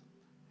hold it.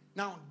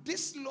 Now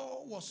this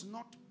law was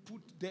not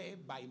put there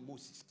by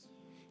Moses.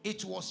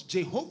 It was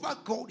Jehovah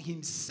God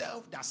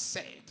himself that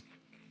said,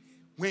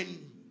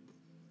 when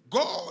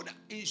God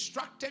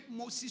instructed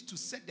Moses to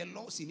set the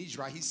laws in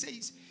Israel, he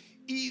says,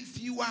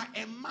 if you are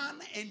a man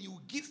and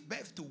you give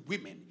birth to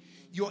women,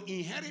 your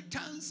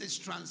inheritance is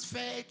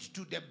transferred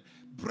to the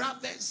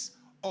brothers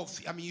of,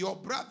 your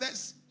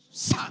brother's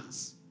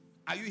sons.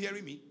 Are you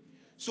hearing me?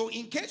 So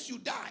in case you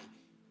die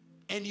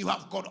and you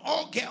have got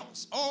all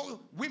girls,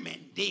 all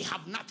women, they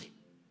have nothing.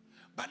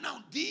 But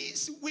now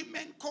these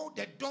women called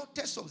the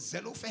daughters of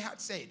Zelophehad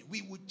said,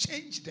 we will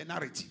change the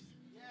narrative.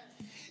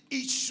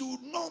 It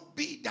should not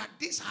be that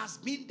this has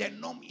been the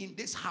norm in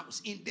this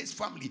house, in this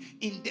family,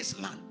 in this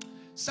land.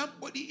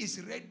 Somebody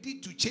is ready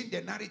to change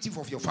the narrative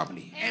of your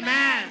family.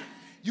 Amen.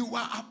 You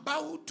are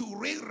about to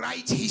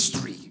rewrite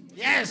history.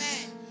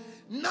 Yes.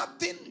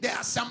 Nothing, there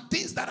are some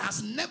things that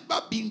has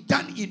never been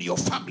done in your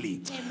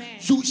family. Amen.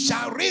 You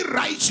shall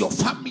rewrite your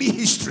family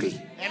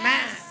history.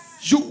 Amen.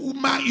 You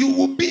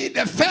will be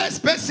the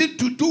first person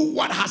to do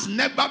what has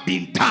never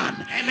been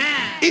done.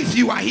 Amen. If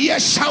you are here,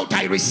 shout,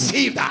 I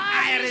receive that.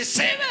 I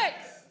receive it.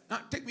 Now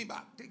take me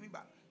back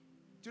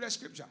to the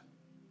scripture.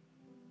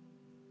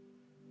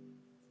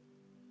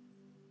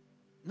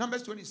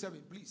 Numbers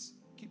 27, please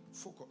keep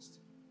focused.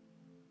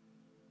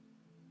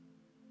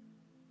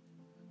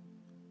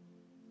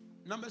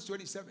 Numbers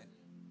 27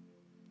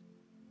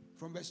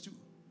 from verse 2.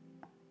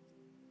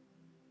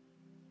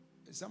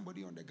 Is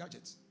somebody on the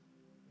gadgets?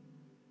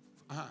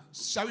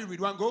 Shall we read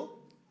one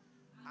go?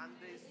 And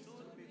they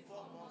stood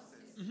before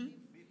Moses,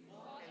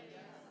 before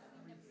Eleazar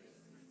the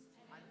priest,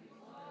 and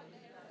before the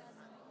leaders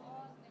and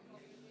all the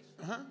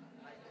congregation,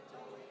 by the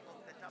doorway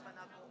of the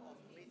tabernacle of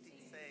meeting,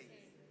 saying,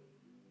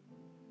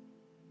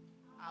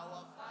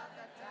 Our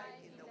father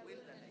died in the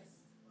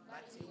wilderness,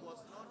 but he was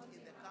not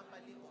in the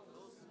company of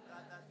those who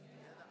gathered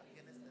together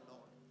against the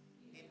Lord,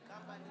 in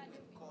company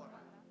with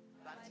Korah,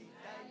 but he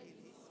died in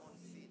his own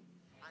sin,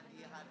 and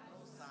he had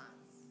no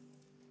sons.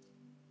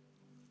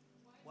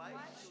 Why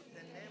should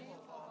the name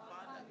of our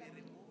father be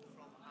removed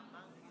from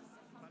among his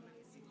family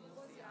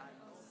because he had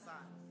no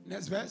son?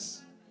 Next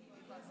verse.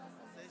 Give us a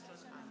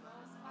possession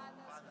among our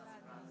father's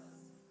brothers.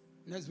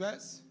 Next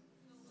verse.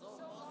 So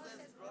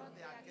Moses brought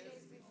their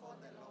case before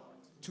the Lord.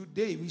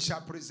 Today we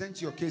shall present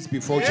your case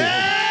before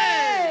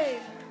Jehovah.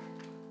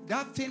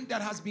 that thing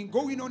that has been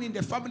going on in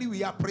the family,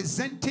 we are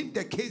presenting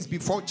the case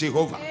before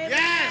Jehovah.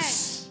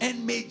 Yes.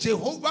 And may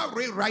Jehovah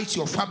rewrite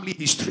your family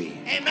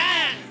history.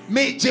 Amen.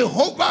 May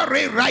Jehovah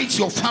rewrite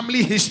your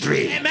family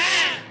history. Amen.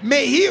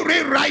 May He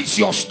rewrite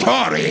your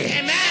story.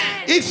 Amen.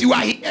 If you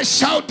are here,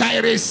 shout, I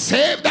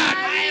receive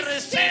that. I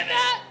receive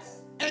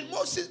it. And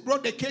Moses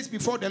brought the case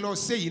before the Lord,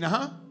 saying,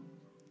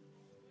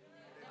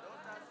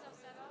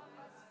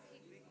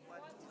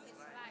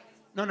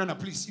 No,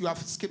 please, you have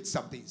skipped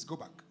some things. Go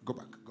back.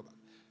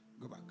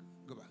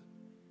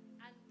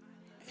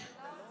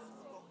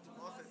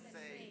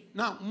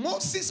 Now,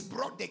 Moses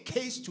brought the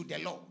case to the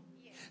Lord,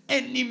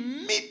 and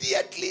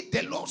immediately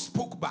the Lord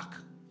spoke back.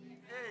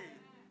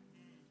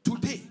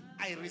 Today,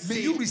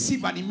 may you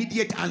receive an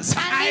immediate answer.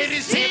 I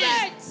receive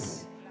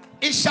it.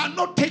 It shall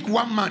not take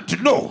 1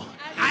 month. No.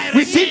 I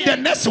Within the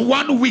next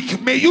 1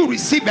 week, may you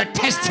receive a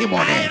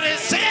testimony. I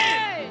receive.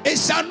 It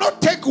shall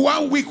not take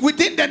 1 week.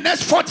 Within the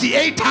next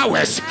 48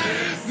 hours,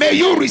 may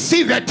you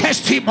receive a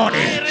testimony.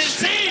 I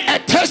receive. A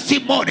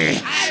testimony.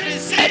 I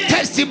receive. A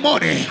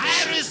testimony.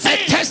 I receive. A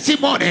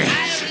testimony. I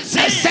A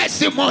receive.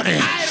 testimony.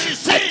 I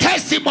receive. A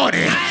testimony.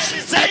 I A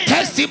receive.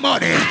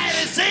 testimony. I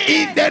receive.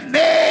 In the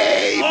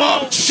name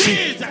Oh, of Jesus.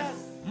 Jesus.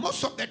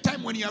 Most of the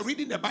time when you are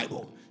reading the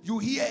Bible, you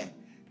hear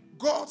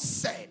God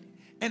said,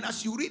 and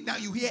as you read now,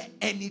 you hear,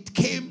 and it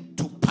came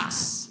to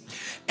pass.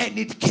 And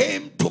it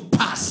came to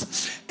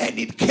pass. And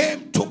it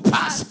came to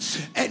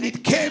pass. And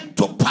it came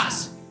to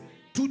pass.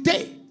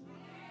 Today,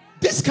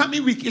 this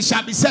coming week, it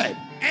shall be said,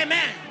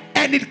 Amen.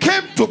 and it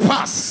came to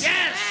pass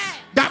Yes.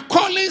 that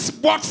Collins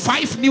bought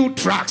 5 new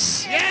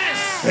trucks.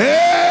 Yes.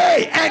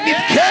 Hey, and it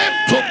came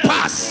to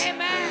pass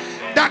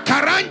Amen. that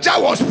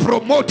Karanja was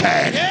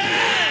promoted.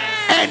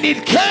 Yes. And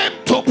it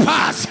came to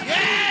pass.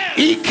 Yes.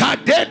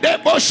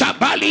 Ikadedebo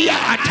shabalia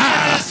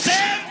ata.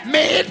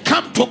 May it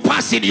come to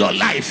pass in your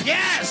life.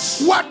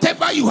 Yes.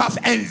 Whatever you have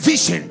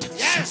envisioned,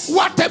 Yes.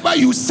 whatever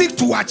you seek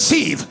to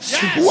achieve,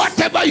 Yes.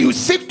 whatever you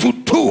seek to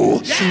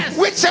do, Yes.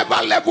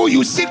 whichever level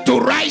you seek to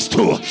rise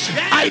to,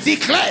 I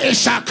declare it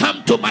shall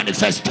come to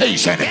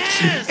manifestation.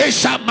 Yes. It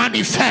shall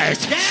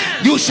manifest.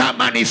 Yes. You shall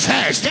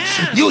manifest.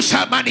 Yes. You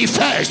shall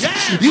manifest.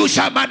 Yes. You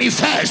shall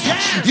manifest.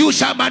 Yes. You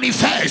shall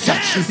manifest.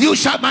 Yes. You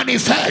shall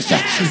manifest.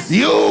 Yes.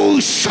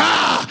 You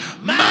shall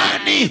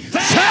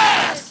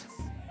manifest.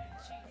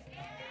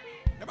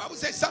 The Bible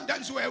says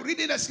sometimes we are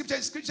reading the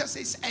scripture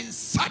says, and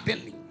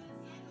suddenly.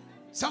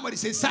 Somebody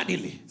say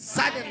suddenly.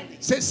 Suddenly.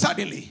 Say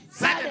suddenly.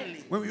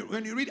 Suddenly.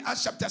 When you read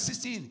Acts chapter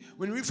 16,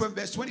 when you read from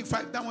verse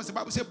 25 downwards, the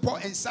Bible says Paul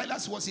and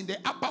Silas was in the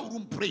upper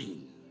room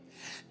praying.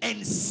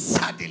 And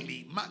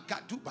suddenly,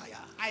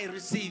 I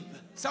receive.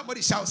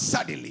 somebody shout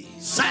suddenly.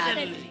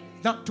 Suddenly.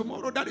 Now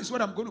tomorrow, that is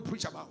what I'm going to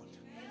preach about.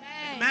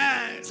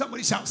 Amen.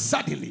 Somebody shout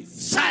suddenly.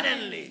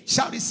 Suddenly.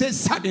 Shout it, say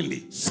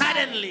suddenly.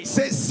 Suddenly.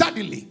 Say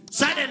suddenly.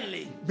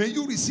 Suddenly. May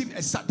you receive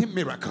a sudden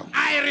miracle.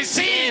 I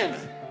receive.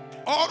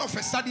 All of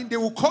a sudden, they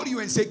will call you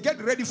and say, get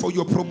ready for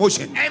your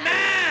promotion.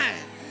 Amen.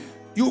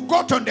 You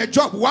got on the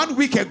job 1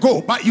 week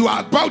ago, but you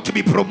are about to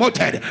be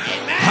promoted.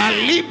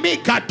 Halimi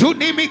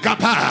katunimi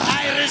kapa.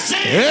 I receive.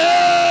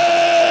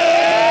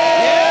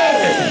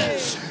 Hey!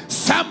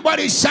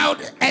 Somebody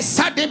shout a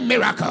sudden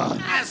miracle.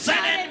 A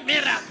sudden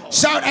miracle.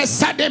 Shout a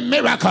sudden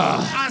miracle.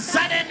 A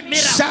sudden miracle.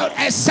 Shout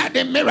a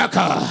sudden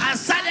miracle. A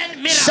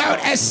sudden miracle. Shout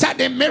a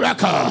sudden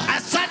miracle. A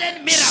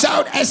sudden miracle.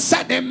 Shout a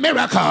sudden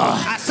miracle.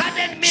 A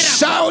sudden miracle.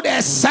 Shout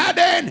a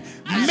sudden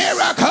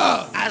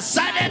miracle. A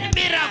sudden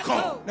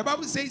miracle. The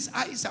Bible says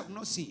eyes have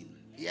not seen.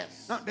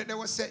 Yes. Now, there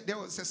was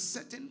a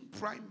certain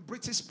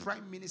British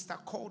Prime Minister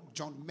called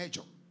John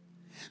Major.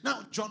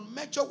 Now, John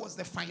Major was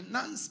the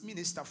finance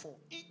minister for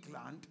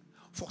England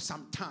for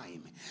some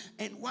time.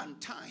 And one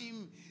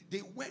time,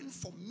 they went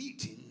for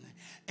meeting,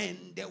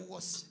 and there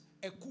was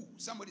a coup.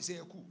 Somebody say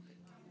a coup.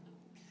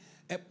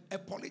 A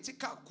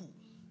political coup.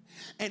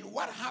 And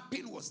what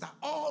happened was that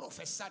all of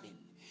a sudden,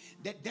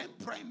 the then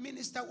Prime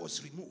Minister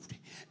was removed.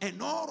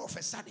 And all of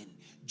a sudden,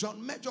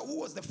 John Major, who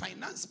was the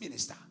finance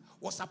minister,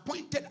 was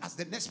appointed as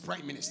the next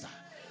Prime Minister.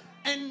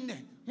 And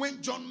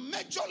when John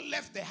Major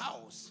left the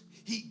house,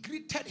 he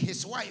greeted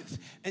his wife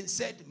and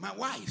said, my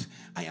wife,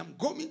 I am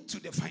going to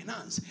the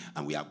finance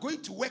and we are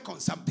going to work on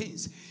some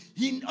things.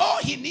 All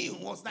he knew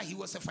was that he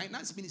was a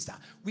finance minister.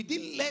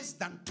 Within less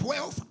than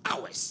 12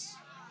 hours,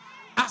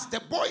 as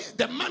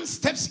the man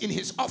steps in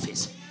his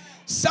office,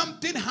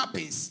 something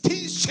happens,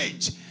 things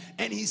change,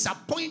 and he's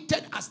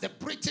appointed as the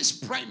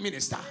British Prime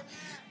Minister.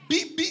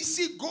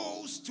 BBC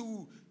goes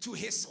to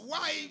his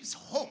wife's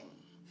home,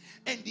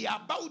 and they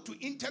are about to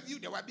interview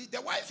the wife.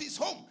 The wife is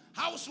home,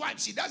 housewife.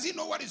 She doesn't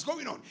know what is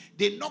going on.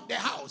 They knock the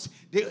house.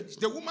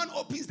 The woman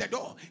opens the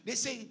door. They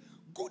say,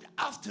 good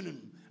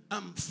afternoon,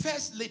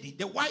 First Lady,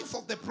 the wife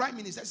of the Prime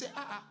Minister. I say,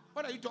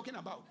 what are you talking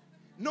about?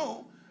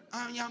 No,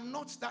 I am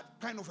not that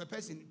kind of a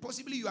person.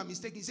 Possibly you are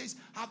mistaken. He says,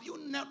 have you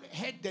not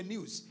heard the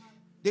news?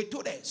 They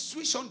told her,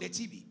 switch on the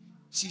TV.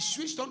 She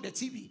switched on the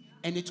TV,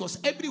 and it was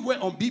everywhere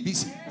on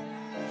BBC.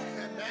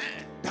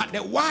 That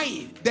the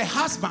wife, the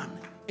husband,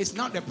 is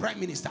now the Prime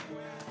Minister.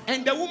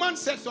 And the woman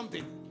said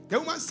something. The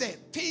woman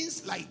said,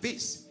 things like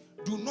this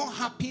do not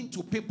happen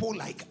to people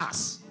like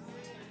us.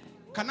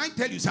 Can I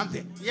tell you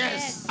something?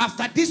 Yes.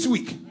 After this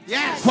week,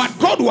 Yes. what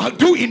God will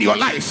do in your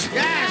life,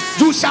 Yes.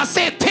 you shall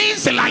say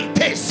things like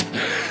this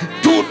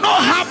do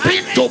not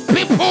happen to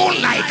people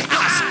like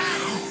us.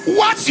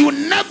 What you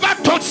never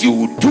thought you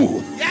would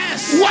do,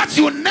 Yes. what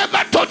you never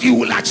thought you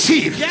will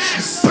achieve,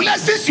 Yes.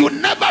 places you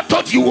never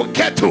thought you will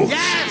get to,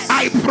 Yes.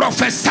 I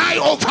prophesy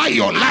over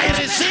your life.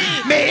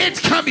 receive. May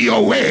it come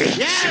your way.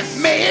 Yes.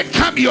 May it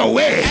come your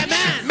way.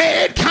 Amen.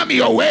 May it come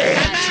your way.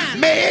 Amen.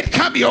 May it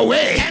come your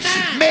way.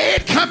 Amen. May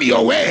it come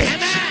your way.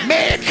 Amen.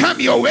 May it come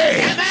your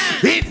way.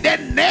 Amen. In the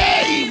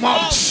name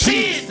of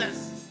Jesus.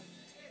 Jesus.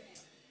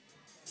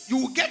 You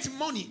will get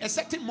money, a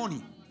certain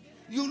money.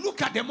 You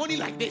look at the money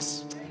like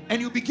this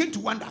and you begin to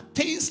wonder,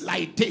 things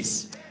like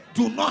this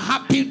do not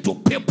happen to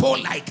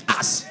people like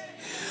us.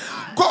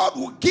 God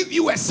will give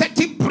you a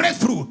certain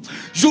breakthrough.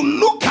 You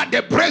look at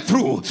the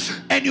breakthrough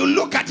and you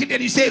look at it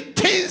and you say,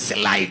 things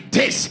like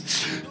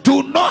this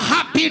do not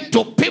happen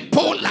to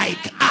people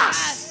like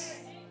us.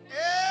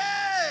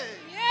 Hey.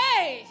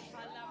 Yay.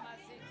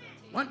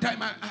 One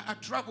time I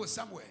traveled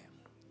somewhere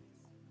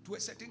to a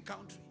certain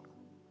country,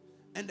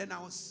 and then I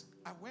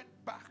went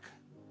back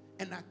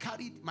and I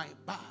carried my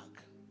bag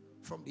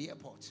from the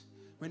airport.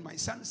 When my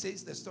son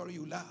says the story,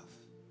 you laugh.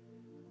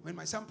 When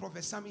my son,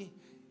 Prophet Sammy,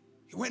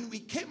 when we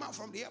came out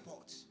from the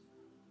airport,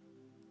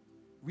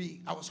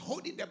 I was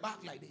holding the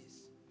bag like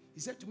this. He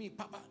said to me,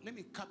 Papa, let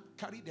me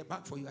carry the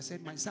bag for you. I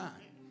said, my son,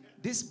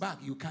 this bag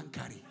you can't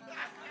carry.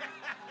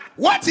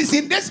 What is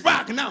in this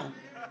bag now?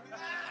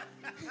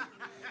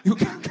 You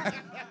can't carry.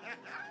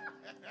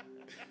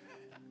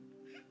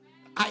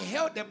 I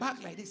held the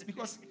bag like this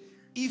because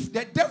if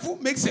the devil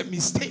makes a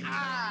mistake,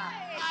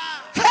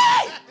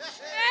 hey!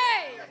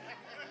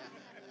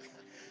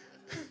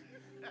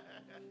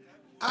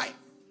 Hey.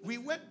 We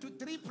went to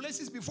 3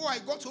 places before I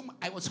got home.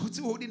 I was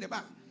still holding the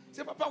bag. I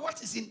said, Papa, what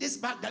is in this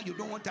bag that you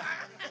don't want to?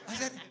 I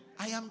said,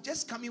 I am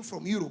just coming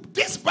from Europe.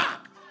 This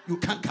bag you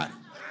can't carry.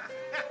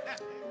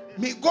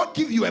 May God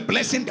give you a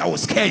blessing that will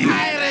scare you.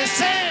 I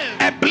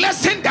receive. A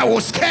blessing that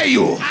will scare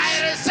you.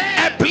 I receive.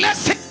 A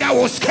blessing that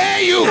will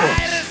scare you.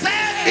 I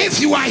receive. If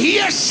you are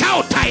here,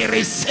 shout, I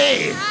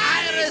receive.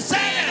 I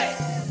receive.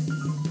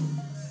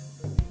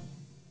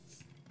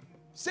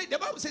 Say, the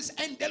Bible says,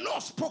 and the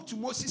Lord spoke to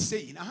Moses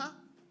saying,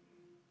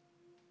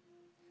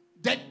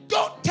 the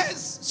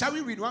daughters, shall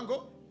we read one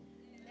go?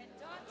 The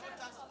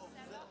daughters of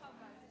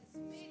Zerubbabel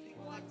speak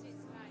what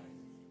is right.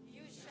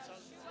 You shall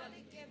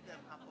surely give them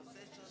A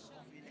possession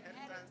of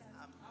inheritance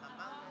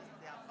among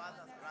their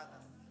father's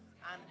brothers,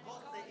 and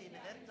cause the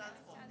inheritance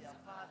of their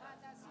father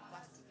to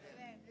pass to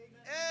them.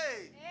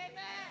 Hey.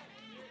 Amen.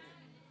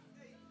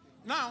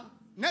 Now,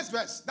 next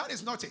verse. That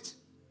is not it.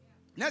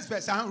 Next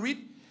verse, I'll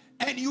read.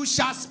 And you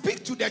shall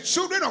speak to the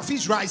children of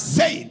Israel,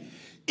 saying,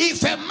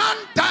 if a man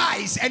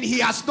dies and he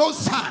has no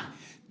son,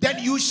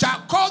 then you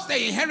shall cause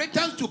the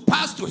inheritance to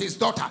pass to his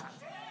daughter.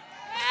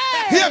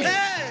 Hear me.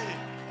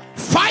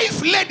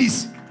 5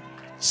 ladies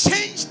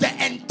changed the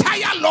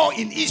entire law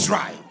in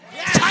Israel.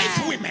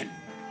 5 women.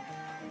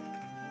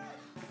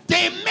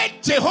 They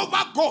made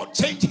Jehovah God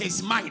change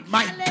his mind.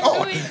 My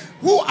God,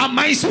 who am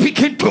I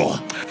speaking to?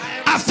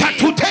 After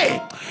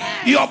today,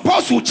 your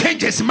boss will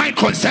change his mind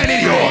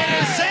concerning you.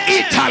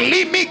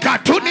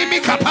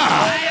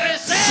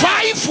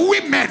 5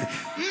 women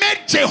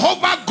made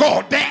Jehovah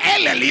God, the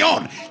El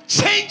Elyon,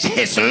 change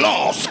his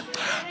laws.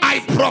 I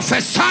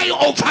prophesy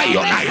over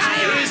your life.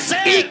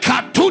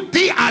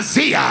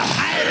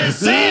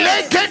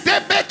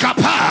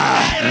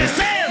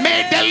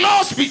 May the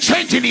laws be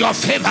changed in your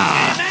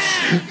favor.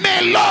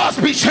 May laws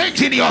be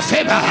changed in your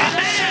favor.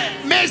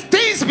 May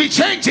things be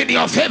changed in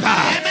your favor.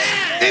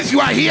 If you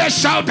are here,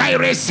 shout, I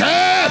receive.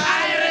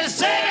 I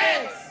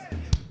receive.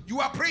 You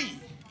are praying.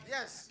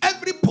 Yes.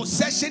 Every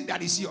possession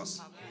that is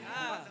yours,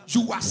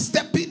 you are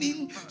stepping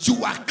in,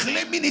 you are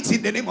claiming it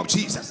in the name of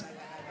Jesus.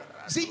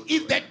 See,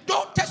 if the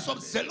daughters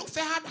of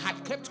Zelophehad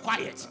had kept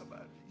quiet,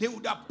 they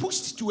would have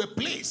pushed to a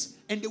place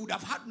and they would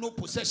have had no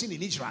possession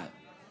in Israel.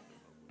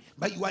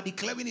 But you are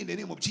declaring in the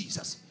name of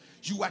Jesus.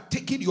 You are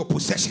taking your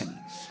possession.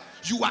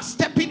 You are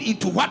stepping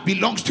into what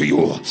belongs to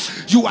you.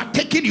 You are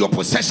taking your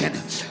possession.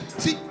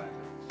 See,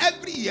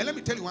 every year, let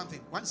me tell you one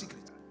thing, one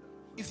secret.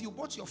 If you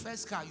bought your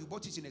first car, you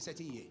bought it in a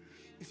certain year.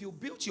 If you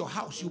built your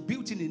house, you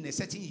built it in a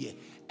certain year.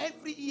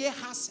 Every year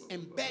has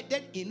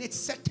embedded in it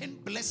certain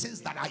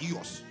blessings that are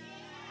yours.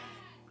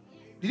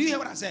 Did you hear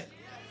what I said?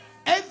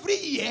 Every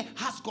year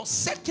has got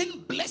certain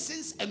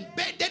blessings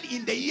embedded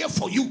in the year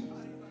for you.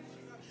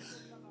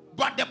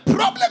 But the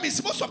problem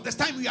is most of the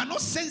time we are not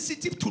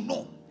sensitive to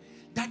know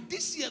that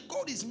this year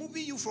God is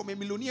moving you from a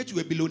millionaire to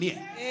a billionaire.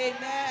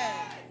 Amen.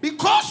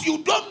 Because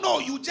you don't know,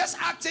 you just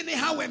act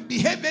anyhow and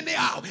behave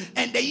anyhow,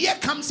 and the year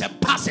comes and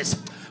passes.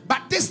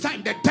 But this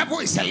time the devil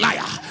is a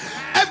liar.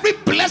 Every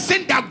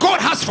blessing that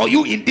God has for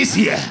you in this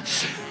year.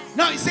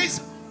 Now it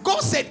says,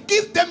 God said,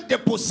 give them the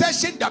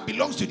possession that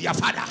belongs to their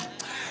father.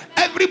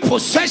 Every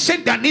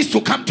possession that needs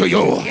to come to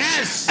you,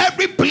 Yes.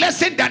 every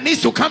blessing that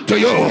needs to come to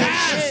you,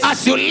 Yes.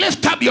 as you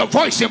lift up your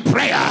voice in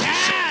prayer,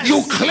 Yes.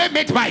 you claim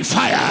it by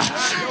fire.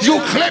 You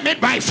claim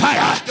it by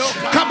fire.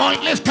 Come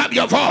on, lift up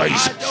your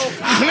voice.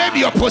 Claim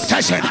your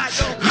possession.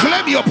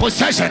 Claim your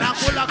possession.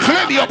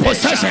 Claim your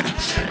possession.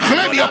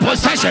 Claim your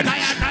possession.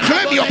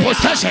 Claim your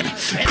possession.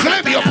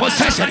 Claim your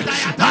possession.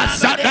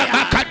 Azada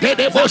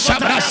bakatede bosha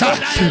brasa.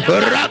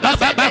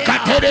 Rababa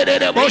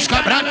bakatede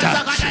bosha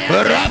branta.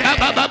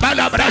 Rababa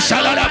la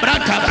brasa la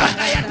branta.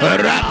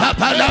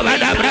 Rababa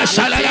la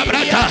brasa la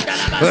branta.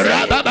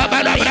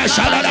 Rababa la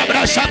brasa la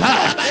brasa.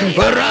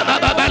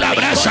 Rababa la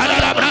brasa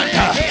la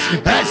branta.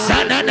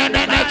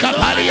 Sanana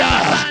kapalia.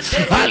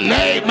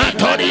 Ale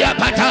matoria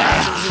pata.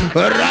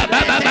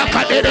 Rababa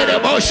bakatede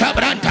bosha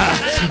branta.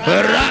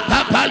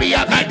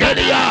 Rapapalia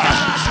badelia.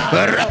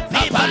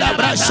 Rapapala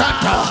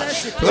brasata.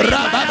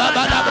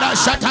 Rababa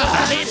brasata.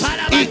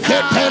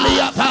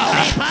 Iketelia pa.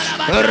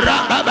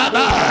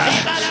 Rababa.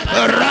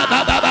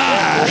 Rababa.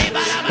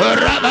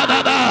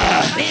 Rababa.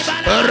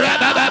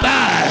 Rababa.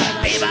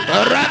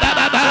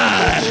 Rababa.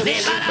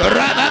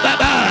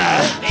 Rababa.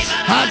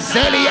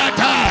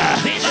 Hazeliata.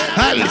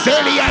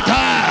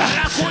 Hazeliata.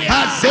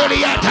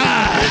 Hazeliata.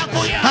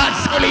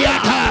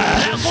 Hazeliata.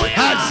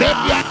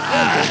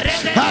 Hazeliata.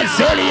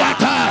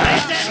 Hazeliata.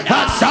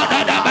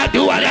 Hazada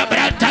badua la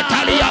brata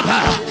taliapa.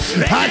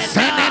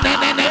 Hazana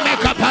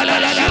mekapala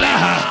la la la.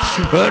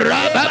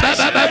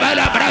 Rababa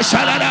la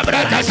brasha la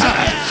brata.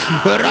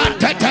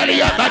 Ranta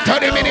taliapa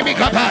tori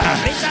minimikapa.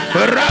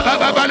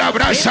 Rababa la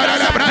brasha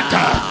la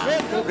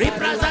brata.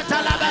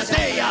 Representa la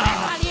bateya.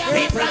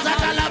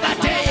 Representa la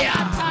bateya.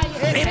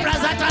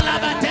 Representa la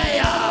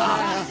bateya.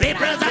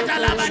 Representa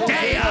la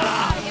bateya.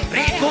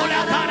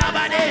 Rikula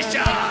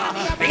kanabanesha.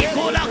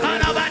 Rikula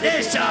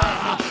kanabanesha.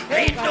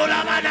 Rindula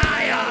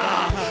manaya.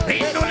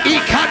 Rindula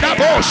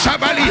Ikadabo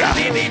shabalia.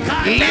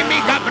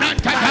 Limiga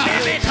branta.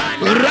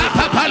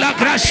 Rapapala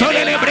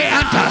grasole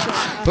lebreanta.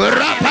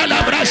 Rapala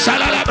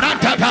brashala la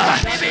branta.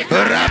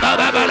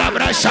 Rababa la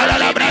brashala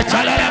la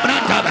brashala la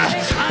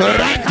branta.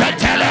 Ranta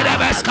tele la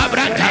basca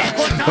branta.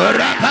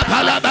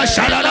 Rapapala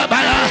bashala la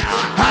bala.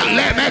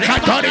 Aleme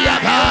katoria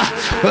ba.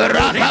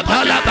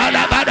 Rapapala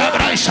bala bala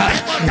brasha.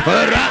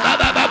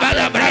 Rababa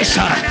la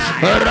brasha.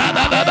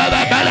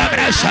 Rababa la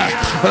brasha.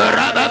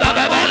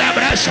 Rababa la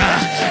brasha.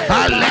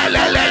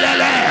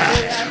 Alelelelele.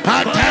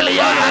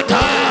 Atelia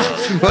ata.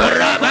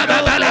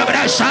 Rababa la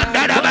brasha.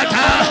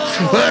 Darabata.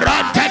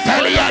 Ranta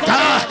teliata.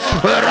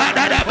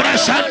 Rada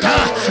brashanta.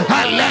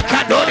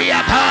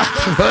 Alekadoria pa.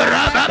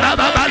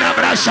 Rababa la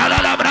brasha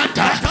la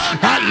branta.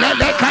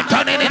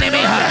 Alelekatone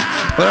nemiha.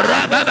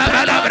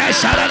 Rababa la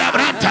brasha la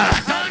branta.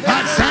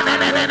 Hasana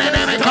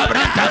nene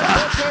kobranta.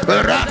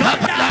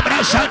 Rababa la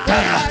brashanta.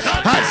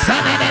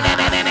 Hasana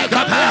nene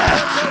kapa.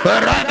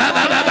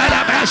 Rababa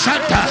la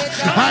brashanta.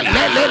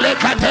 Alele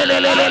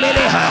katelele.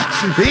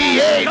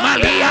 Iye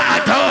malia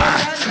atoa.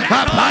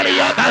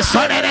 Apalia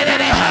basone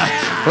nene.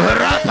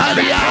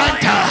 Rapalia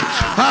anta.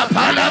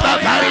 Apala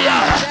bapalia.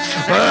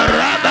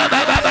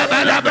 Rababa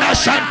la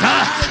brashanta.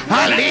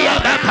 Alia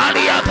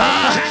bapalia pa.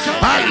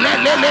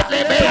 Alele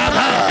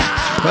beaba.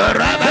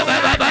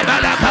 Rababa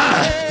la pa.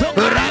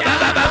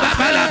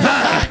 Rababa la pa.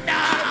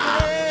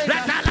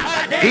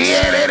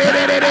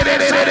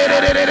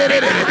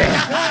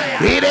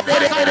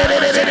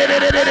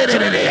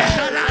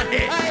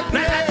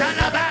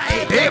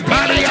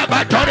 Palia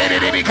batore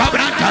de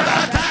bicabranta.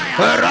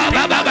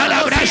 Rababa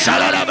la brasha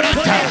la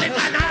branta.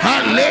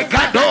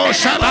 Alegado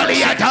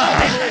shabaliata.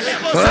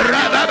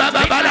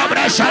 Rababa la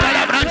brasha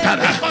la branta.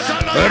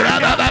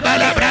 Rababa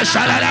la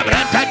brasha la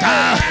branta.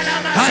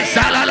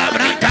 Hasala la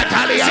branta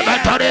talia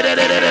batore de.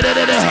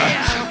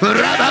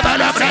 Rababa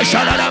la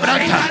brasha la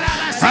branta.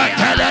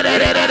 Atala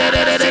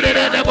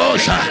de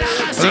bosha.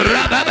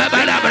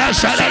 Rababa la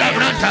brasha la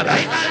branta.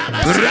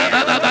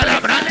 Rababa la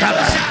branta.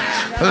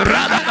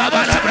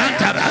 Rababa la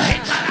branta.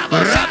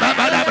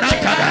 Rababa la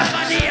branta.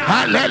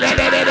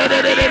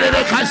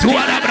 Alele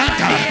kazua la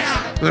branta.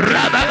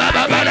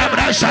 Rababa la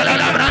brasha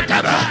la branta.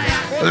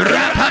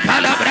 Rababa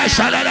la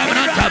brasha la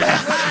branta.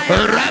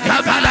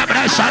 Rababa la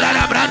brasha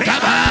la branta.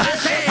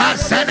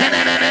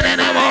 Asenene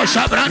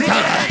bosha branta.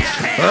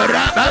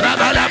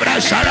 Rababa la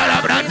brasha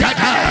la branta.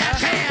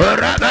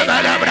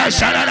 Rababa la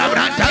brasha la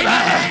branta.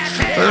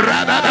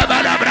 Rababa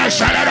la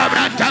brasha la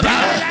branta.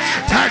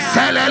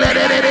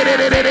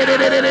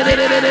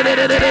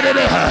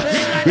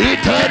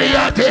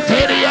 Iteria.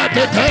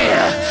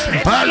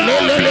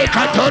 Alele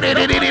katore.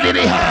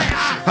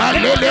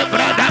 Alele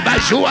brada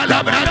bajua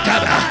la branta.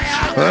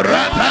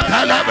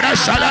 Rababa la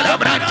brasha la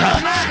branta.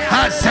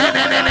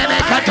 Asenene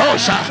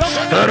katosha.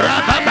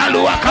 Rababa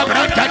lua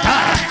kabranta.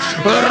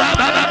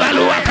 Rababa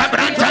lua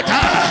kabranta.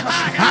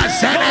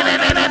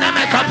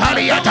 Asenene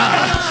kapaliata.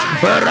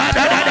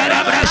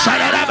 Rada brasha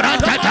la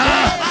branta.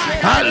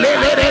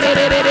 Alele.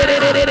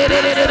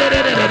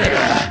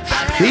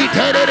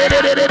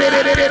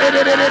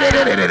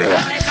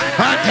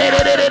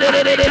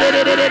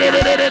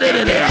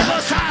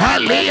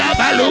 Alia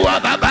balua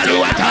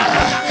babaluata.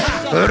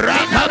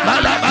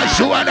 Rapapala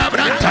bashua la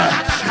branta.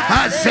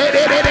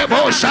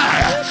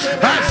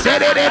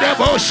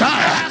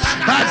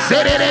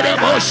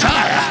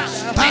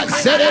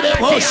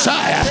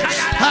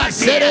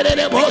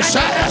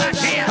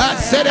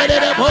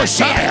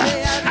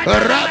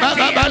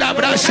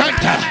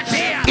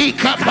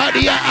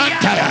 Ikapadia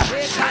anta,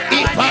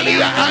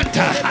 Ipalia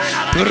anta,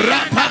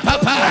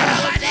 Rapapapa,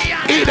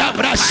 Ida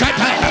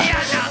Brashata,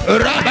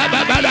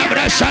 Rababala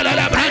Brashala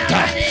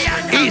Labranta,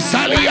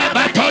 Isalia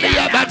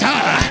Batoria Bata,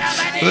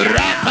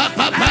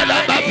 Rapapapala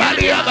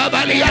Babalia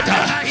Babaliata,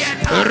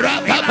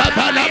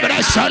 Rapapapala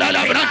Brashala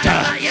Labranta,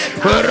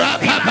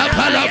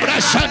 Rapapapala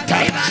Brashanta,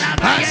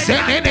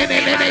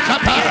 Asenene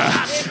Kapa,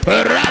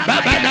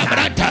 Rababala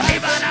Branta,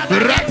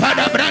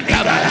 Rapada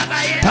Branta,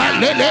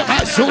 Alele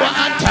Masua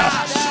Anta,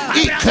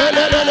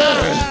 Ikelele,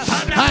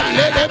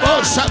 Alele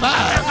Bosaba,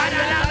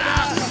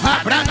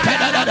 Abranta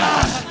Dada,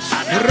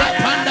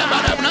 Rapanda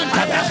Bada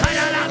Branta,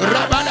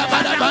 Rabada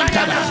Bada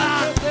Branta,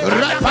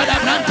 Rapada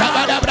Branta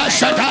Bada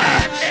Brashata,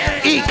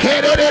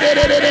 Ikelele,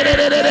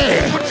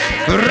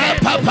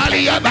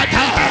 Rapapalia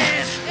Bata,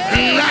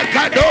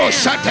 Lakado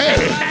Shate,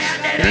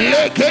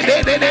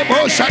 Lekede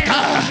Bosata,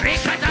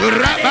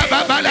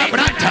 Rababala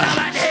Branta,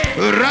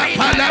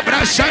 Rapala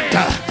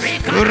Brashanta,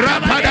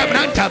 Rapada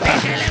Brantaba,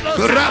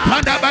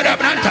 Rapanda Bada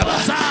Brantaba,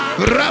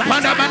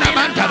 Rapanda Bada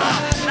Brantaba,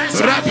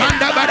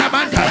 Rapanda Bada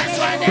Branta,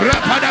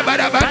 Rapada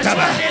Bada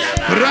Brantaba,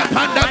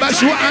 Rapanda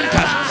Basua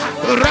Anta,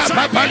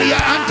 Rapapalia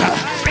Anta,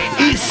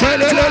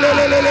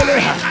 Iselele,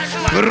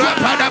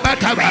 Rapada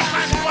Bataba,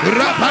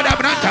 Rapada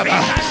Brantaba,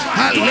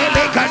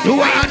 Alele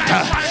Kadua Anta,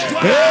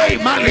 Hey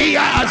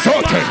Malia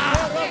Azote,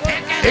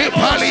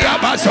 Ipalia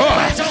Bazo,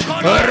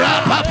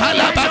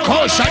 Rapapala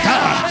Bakoshata,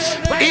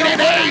 in the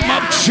name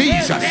of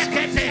Jesus.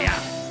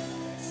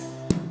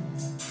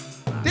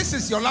 This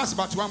is your last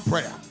but one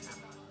prayer.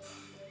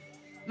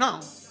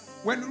 Now,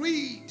 when we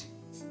read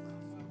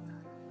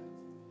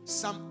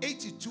Psalm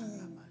 82,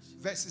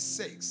 verses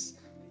 6,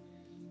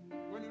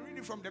 when you read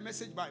it from the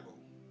Message Bible,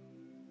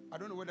 I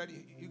don't know whether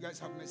you guys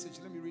have message.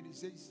 Let me read it. It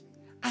says,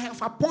 I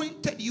have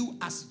appointed you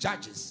as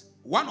judges,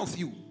 one of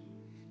you,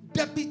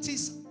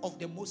 deputies of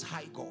the Most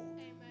High God.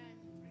 Amen.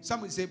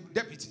 Some will say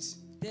deputies.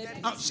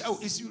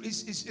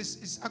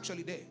 It's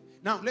actually there.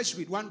 Now let's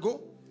read. One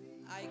go.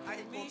 I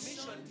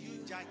commissioned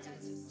you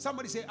judges.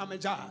 Somebody say, I'm a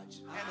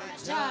judge. I'm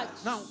a judge.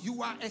 Now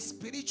you are a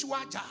spiritual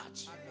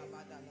judge.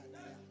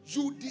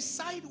 You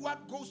decide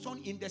what goes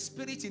on in the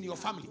spirit in your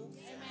family.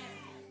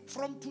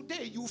 From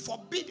today, you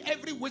forbid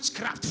every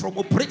witchcraft from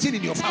operating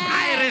in your family.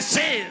 I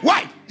receive.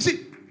 Why?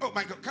 See, oh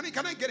my God,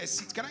 can I get a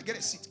seat? Can I get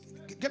a seat?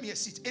 Get me a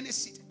seat. Any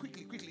seat.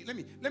 Quickly.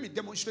 Let me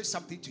demonstrate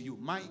something to you.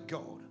 My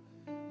God.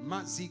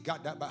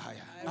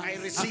 I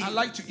receive. I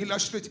like to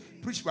illustrate.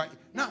 Preach by.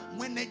 Now,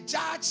 when a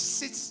judge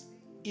sits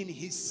in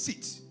his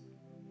seat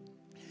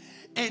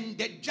and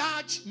the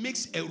judge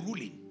makes a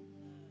ruling,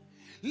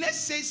 let's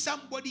say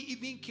somebody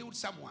even killed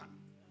someone,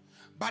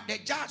 but the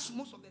judge,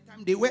 most of the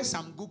time, they wear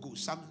some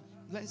goggles, some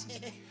lenses.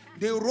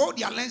 They roll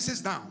their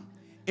lenses down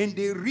and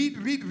they read,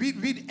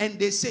 and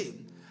they say,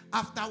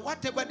 after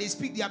whatever they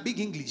speak their big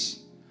English,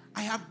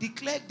 I have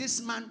declared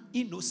this man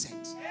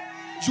innocent.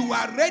 You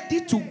are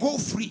ready to go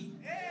free.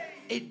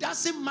 It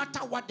doesn't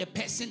matter what the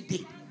person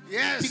did.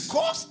 Yes.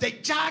 Because the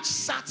judge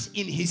sat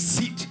in his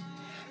seat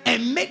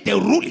and made the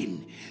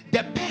ruling,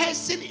 the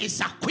person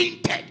is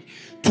acquainted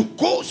to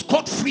go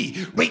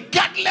scot-free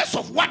regardless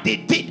of what they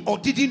did or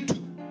didn't do.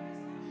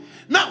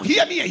 Now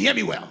hear me and hear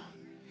me well.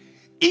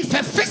 If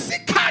a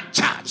physical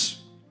judge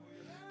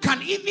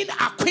can even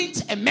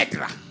acquaint a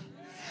murderer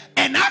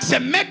and ask a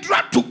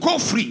murderer to go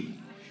free,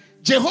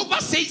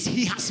 Jehovah says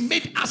he has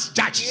made us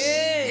judges.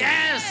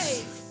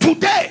 Yes.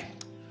 Today,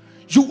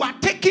 you are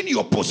taking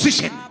your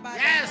position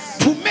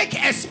to make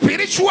a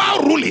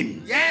spiritual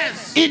ruling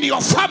in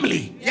your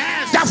family.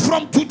 That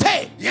from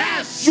today,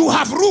 you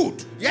have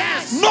ruled.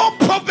 No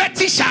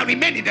poverty shall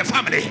remain in the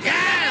family.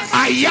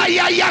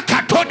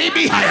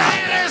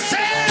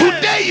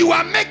 Today, you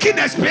are making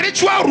a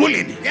spiritual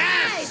ruling.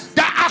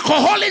 That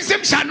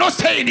alcoholism shall not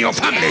stay in your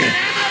family.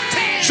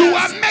 You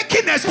are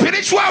making a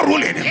spiritual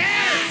ruling.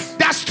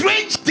 That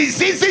strange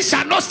diseases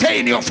shall not stay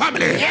in your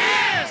family.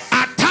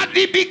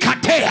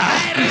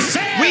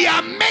 We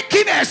are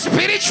making a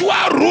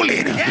spiritual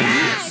ruling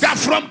that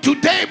from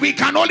today we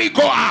can only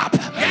go up.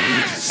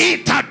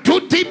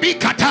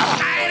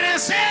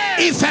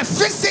 If a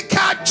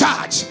physical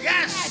judge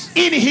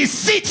in his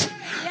seat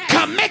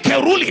can make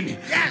a ruling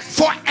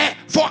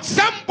for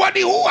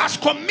somebody who has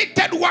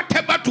committed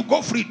whatever to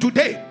go free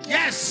today,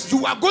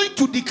 you are going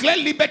to declare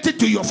liberty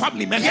to your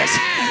family members.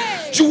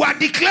 You are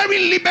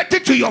declaring liberty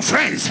to your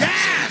friends,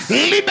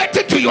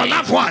 liberty to your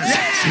loved ones,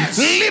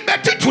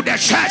 liberty to the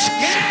church.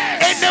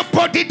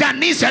 Anybody that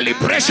needs a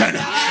liberation,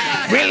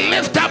 we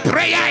lift up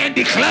prayer and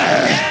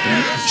declare,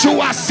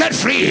 you are set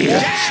free.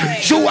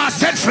 You are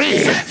set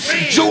free.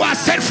 You are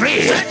set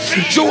free.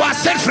 You are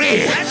set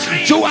free.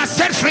 You are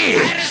set free.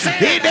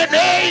 In the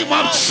name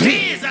of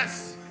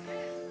Jesus.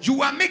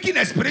 You are making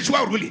a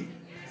spiritual ruling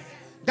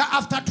that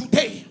after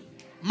today,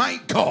 my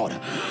God,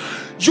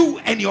 you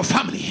and your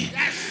family,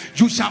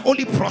 you shall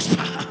only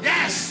prosper.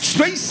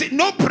 strange,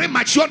 no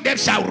premature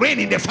death shall reign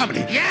in the family.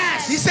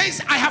 Yes. He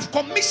says, I have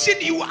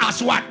commissioned you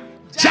as what?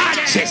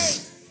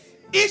 Judges.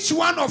 Each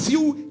one of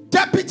you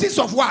deputies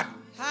of what?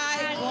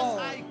 High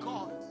High God.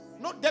 God.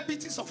 Not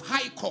deputies of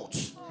high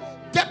courts.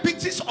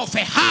 Deputies of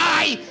a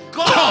high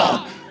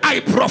court. I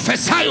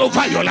prophesy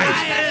over your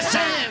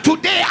life.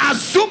 Today,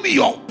 assume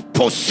your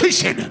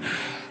position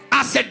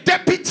as a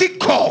deputy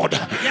court.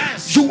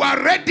 Yes. You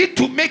are ready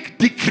to make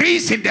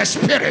decrees in the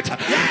spirit.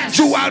 Yes.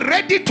 You are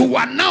ready to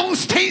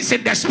announce things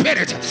in the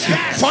spirit,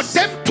 Yes. for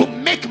them to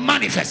make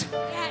manifest.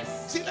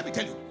 Yes. See, let me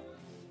tell you,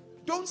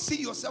 don't see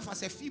yourself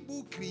as a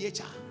feeble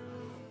creator.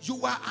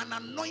 You are an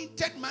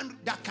anointed man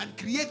that can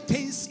create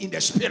things in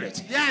the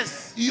spirit.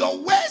 Yes. Your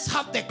words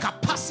have the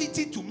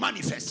capacity to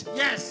manifest.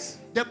 Yes.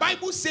 The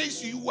Bible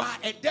says you are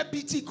a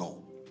deputy God.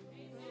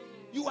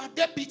 You are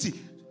deputy.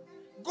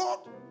 God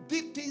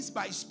did things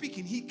by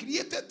speaking. He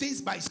created things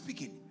by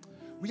speaking.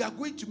 We are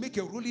going to make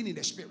a ruling in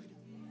the spirit.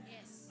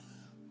 Yes.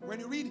 When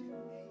you read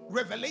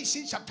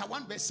Revelation chapter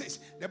 1 verse 6,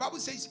 the Bible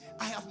says,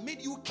 I have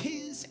made you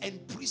kings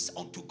and priests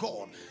unto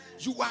God.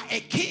 You are a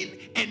king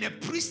and a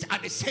priest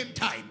at the same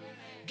time.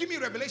 Give me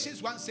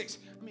Revelations 1:6.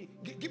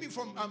 Give me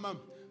from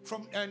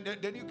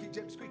the New King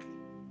James quickly.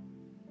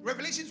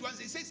 Revelations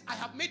 1:6 says, I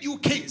have made you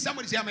king.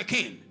 Somebody say, I'm a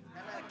king.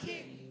 I'm a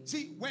king.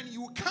 See, when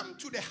you come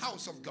to the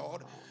house of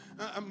God,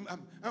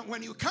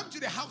 when you come to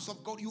the house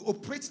of God, you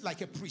operate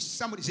like a priest.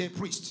 Somebody say a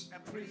priest. A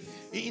priest.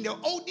 In the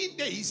olden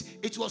days,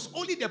 it was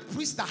only the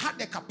priest that had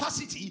the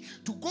capacity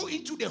to go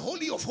into the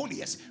Holy of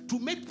Holies to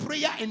make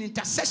prayer and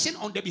intercession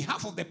on the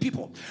behalf of the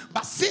people.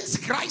 But since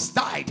Christ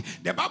died,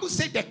 the Bible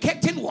said the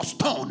curtain was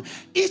torn.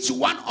 Each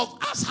one of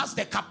us has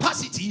the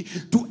capacity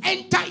to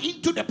enter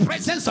into the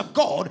presence of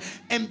God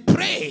and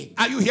pray.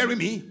 Are you hearing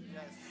me?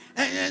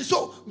 And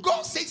so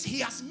God says he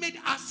has made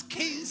us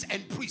kings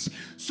and priests.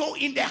 So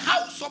in the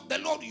house of the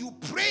Lord, you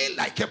pray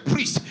like a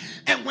priest.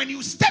 And when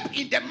you step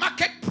in the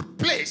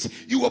marketplace,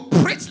 you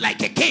operate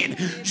like a king.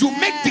 You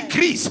make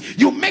decrees,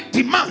 you make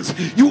demands,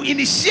 you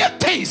initiate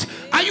things.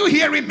 Are you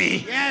hearing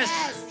me?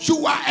 Yes.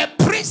 You are a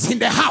priest in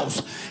the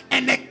house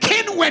and a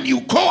king when you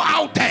go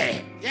out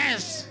there.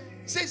 Yes.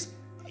 Says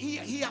he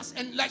has,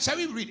 and like, shall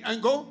we read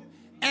and go?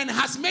 And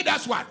has made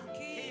us what?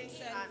 Kings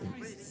and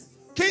priests.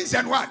 Kings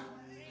and what?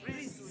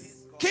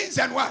 Kings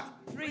and what?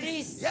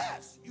 Priests.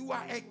 Yes, you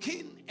are a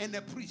king and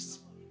a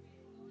priest.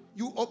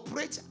 You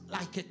operate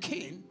like a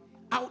king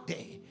out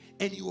there,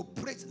 and you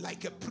operate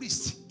like a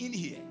priest in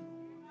here.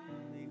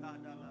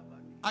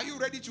 Are you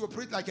ready to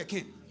operate like a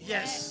king?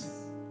 Yes.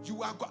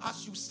 You are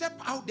as you step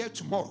out there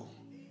tomorrow.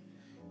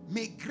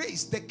 May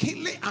grace, the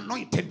kingly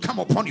anointing, come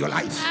upon your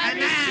life.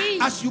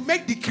 Receive. As you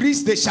make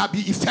decrees, they shall be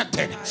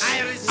effected.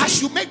 I receive.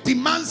 As you make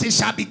demands, it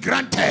shall be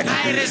granted.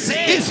 I receive.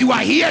 If you are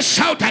here,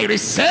 shout, I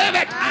receive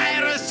it.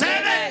 I receive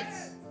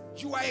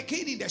it. You are a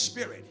king in the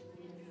spirit,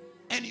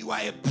 and you are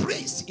a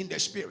priest in the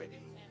spirit.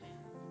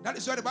 That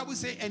is what the Bible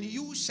says, and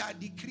you shall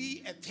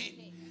decree a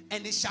thing,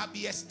 and it shall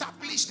be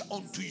established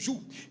unto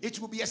you. It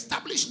will be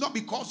established not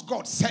because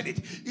God said it.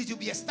 It will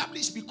be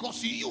established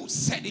because you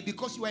said it,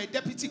 because you are a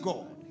deputy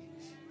God.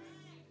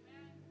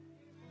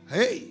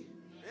 Hey,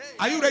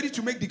 are you ready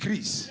to make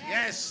decrees?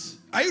 Yes.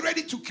 Are you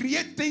ready to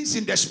create things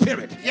in the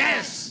spirit?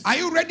 Yes. Are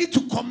you ready to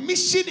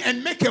commission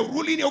and make a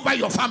ruling over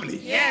your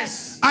family?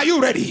 Yes. Are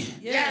you ready?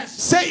 Yes.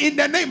 Say, in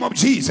the name of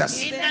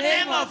Jesus, In the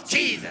name of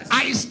Jesus.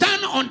 I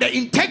stand on the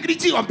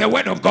integrity of the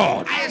word of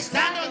God, I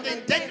stand on the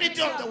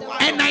integrity of the word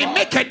and of I God.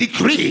 make a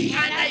decree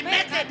And I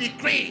make a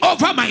decree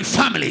over my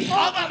family,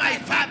 over my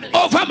family,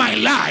 over my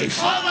life.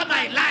 over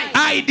my life.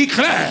 I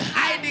declare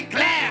I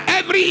declare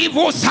every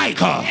evil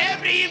cycle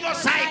every evil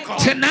cycle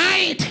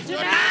tonight,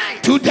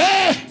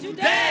 today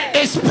today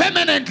is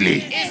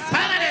permanently is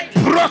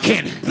permanently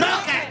broken,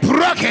 broken,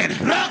 broken,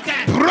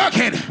 broken,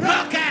 broken,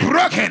 broken,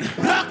 broken.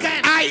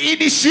 broken. I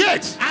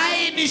initiate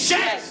I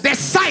initiate the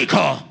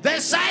cycle the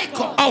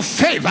cycle of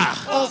favor,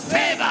 of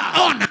favor,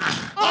 honor,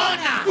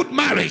 honor, good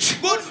marriage,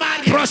 good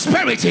marriage,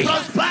 prosperity,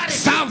 prosperity,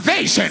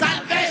 salvation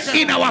salvation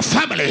in our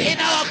family. in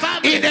our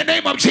family. In the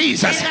name of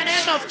Jesus, In the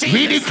name of Jesus.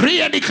 we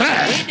decree and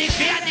declare We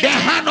decree and the declare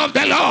hand of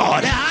the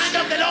Lord the hand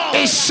of the Lord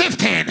is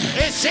shifting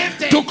is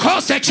shifting to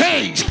cause a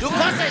change to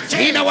cause a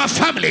change in our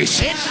families.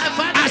 in our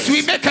families. As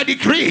we make a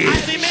decree,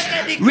 As we make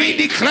a decree, we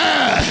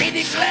declare we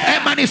declare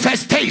a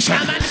manifestation,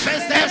 a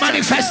manifestation, a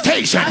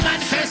manifestation, a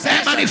manifestation,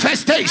 a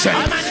manifestation.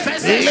 a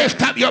manifestation.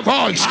 Lift up your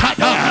voice.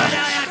 Kapa.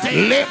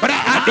 Lebra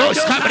ados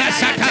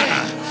kabrasata.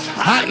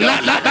 La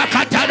la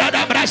bakata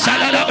la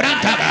brasala la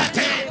brantaba.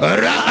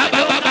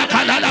 Rababa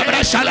kala la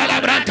brasala la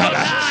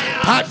brantaba.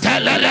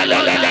 Atala la la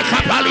la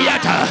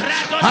kapaliata.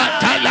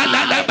 Atala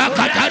la la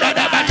bakata la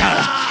bata.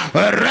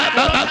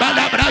 Rababa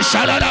la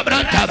brasala la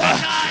brantaba.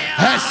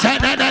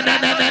 Asana na na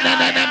na na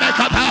na na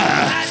makapa.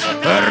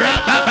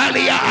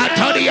 Rababalia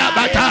atolia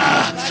bata.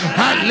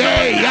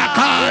 Ale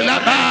yakala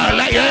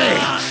bala ye.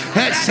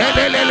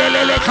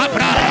 Eselelelele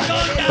kapra.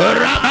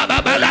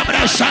 Rababala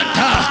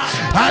brashanta.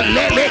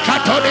 Alele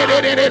katone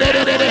de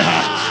de.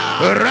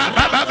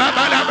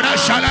 Rababala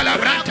brashala la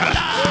branta.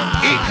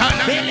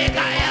 Ikala.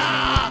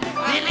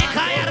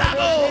 Bilikaya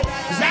rabo.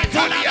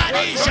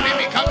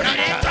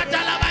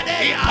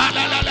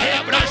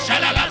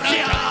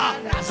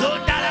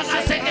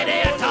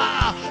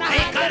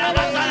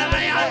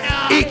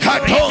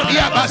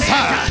 Ikatolia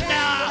basa.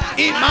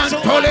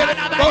 Imantole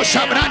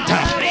bosha branta.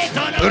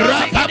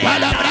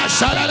 Rapapala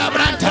brashala la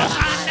branta.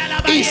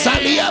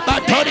 Isalia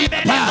batori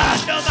pa.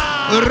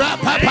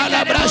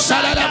 Rapapala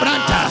brashala la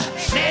branta.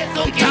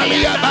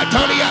 Italia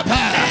batolia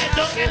pa.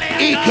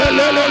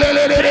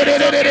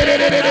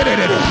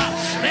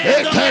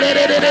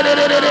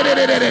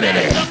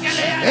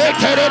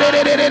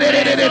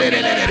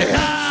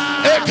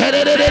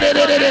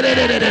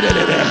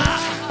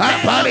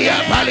 Apalia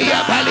palia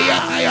palia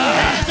paya.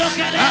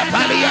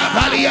 Apalia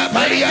palia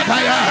palia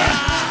paya.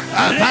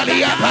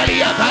 Apalia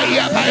palia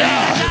palia paya.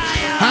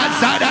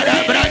 Azada la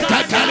branta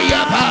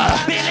talia pa.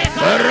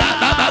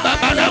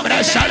 Rababa la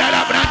brashala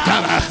la branta.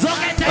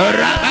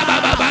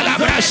 Rababa la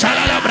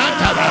brashala la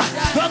branta.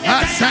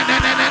 Asana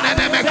na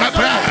na me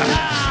capra.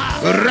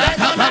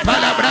 Rapapa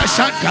la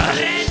brashanta.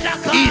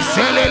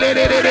 Iselele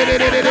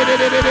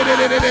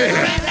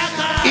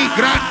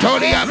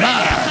Igrantolia pa.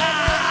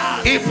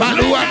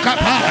 Ipalua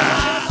kapa.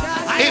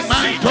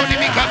 Imantoni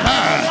mikapa.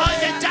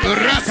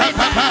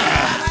 Rapapa.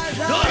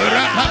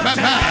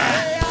 Rapapa.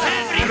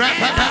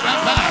 Rapapa.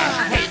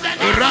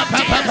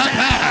 Rapapa.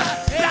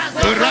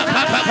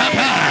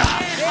 Rapapa.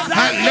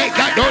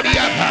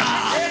 Alegadoria pa.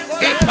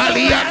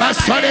 Ipalia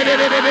basole.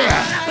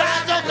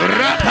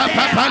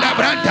 Rapapa la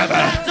branta.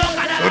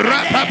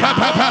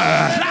 Rapapapa.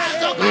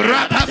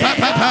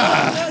 Rapapapa.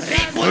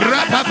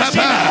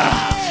 Rapapapa.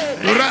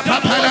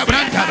 Rapapa la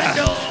branta.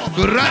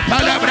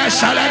 Rapala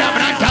brashala la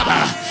branta.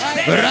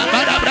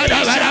 Rapala brada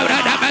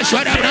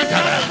maswara branta.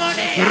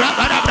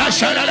 Rapala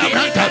brashala la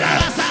branta.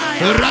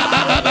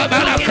 Rapapa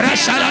la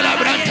brashala la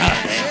branta.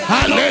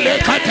 Alele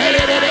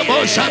katele de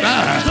boshaba.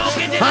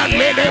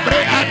 Alele bre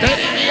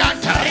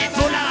aterimianta.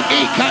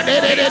 Igrande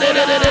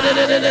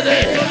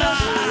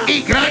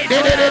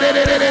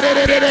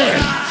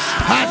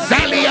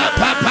Azalia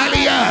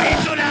papalia.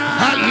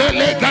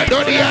 Alele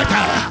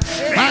gadoniata.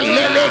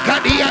 Alele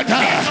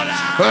gadiata.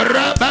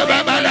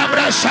 Rababa la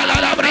brashala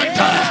la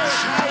branta.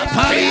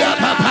 Palia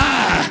papa.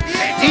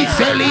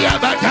 Iselia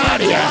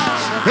bataria.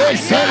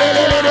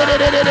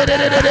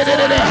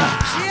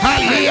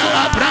 Alia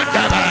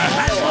branta.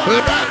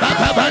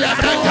 Rababa la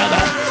branta.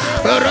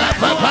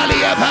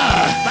 Rapapalia pa.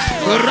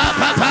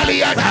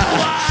 Rapapaliata.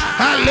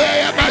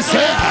 Alea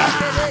masea.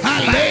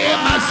 Alea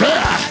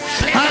masea.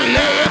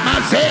 Alea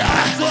masea.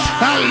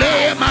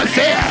 Alea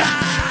masea.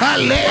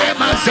 Alea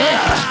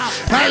masea.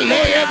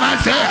 Alea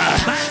masea.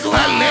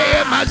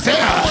 Alea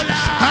masea.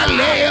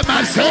 Alea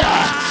masea.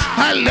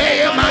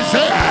 Alea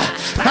masea.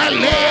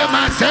 Alea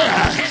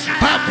masea.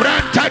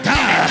 Abrantata.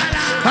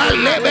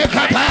 Alebe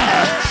kapa.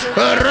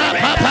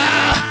 Rapapa.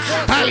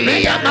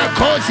 Alea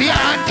makozia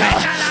anta.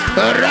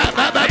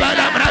 Rababa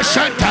la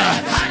brashanta.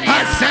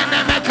 Asana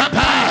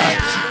mekapa.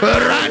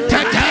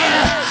 Rantata.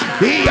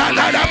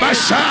 Iyalala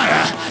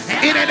bashaya.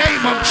 In the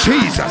name of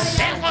Jesus.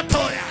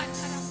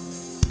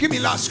 Give me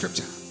last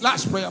scripture.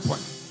 Last prayer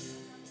point.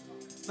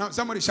 Now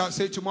somebody shall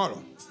say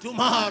tomorrow.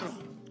 Tomorrow.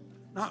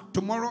 Now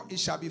tomorrow it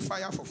shall be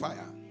fire for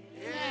fire.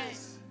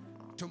 Yes.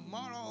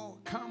 Tomorrow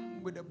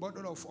come with a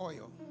bottle of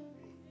oil.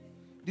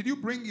 Did you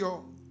bring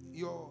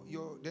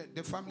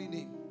the family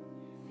name?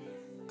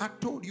 I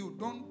told you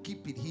don't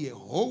keep it here.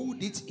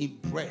 Hold it in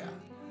prayer.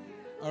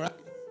 All right.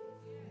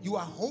 You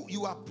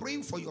are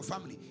praying for your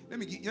family. Let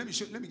me give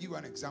you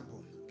an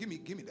example. Give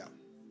me that.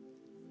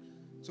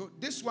 So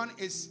this one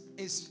is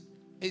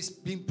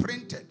being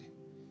printed.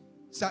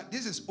 So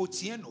this is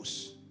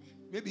Otienos.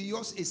 Maybe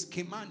yours is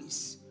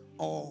Kemanis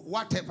or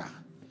whatever.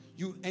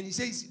 And it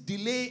says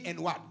delay and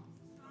what?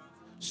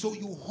 So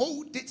you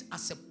hold it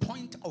as a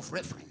point of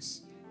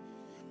reference.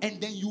 And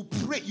then you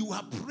pray. You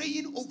are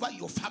praying over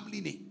your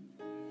family name.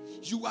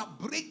 You are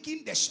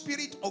breaking the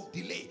spirit of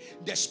delay,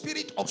 the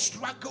spirit of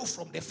struggle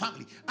from the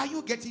family. Are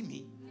you getting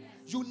me?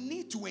 You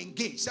need to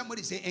engage.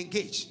 Somebody say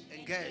engage.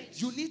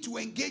 Engage. You need to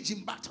engage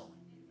in battle.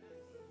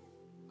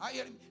 I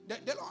hear him.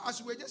 The Lord,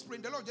 as we were just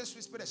praying, the Lord just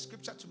whispered a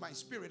scripture to my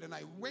spirit, and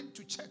I went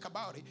to check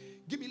about it.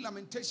 Give me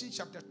Lamentations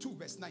chapter 2,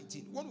 verse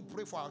 19. We want to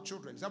pray for our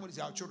children. Somebody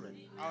say our children.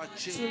 Our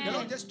children. The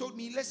Lord just told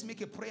me, let's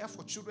make a prayer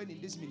for children in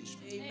this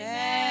ministry.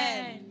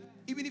 Amen.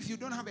 Even if you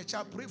don't have a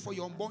child, pray for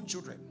your unborn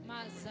children.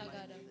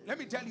 Let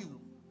me tell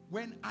you,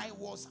 when I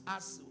was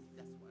as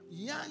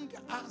young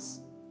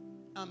as,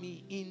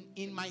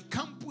 in my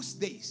campus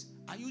days,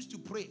 I used to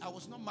pray. I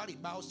was not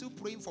married, but I was still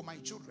praying for my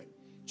children.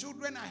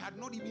 Children I had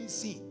not even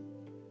seen.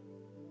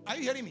 Are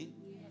you hearing me?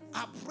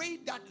 I pray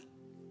that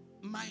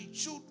my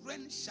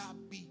children shall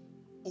be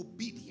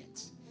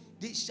obedient.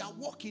 They shall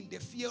walk in the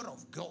fear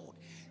of God.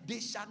 They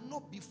shall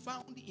not be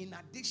found in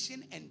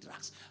addiction and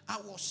drugs. I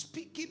was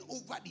speaking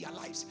over their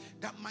lives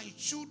that my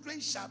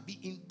children shall be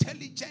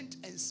intelligent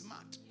and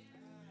smart.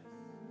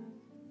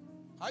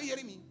 Are you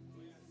hearing me?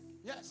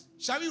 Yes.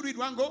 Shall we read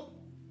one go?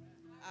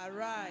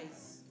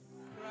 Arise,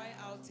 cry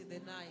out in the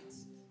night,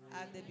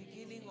 at the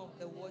beginning of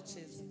the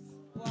watches.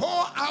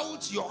 Pour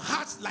out your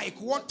hearts like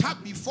water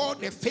before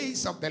the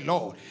face of the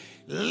Lord.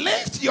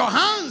 Lift your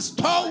hands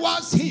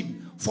towards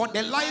him for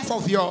the life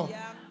of your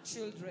young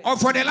children. Or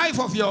for the life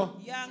of your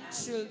young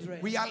children.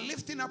 We are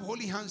lifting up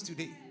holy hands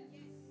today.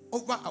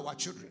 over our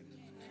children.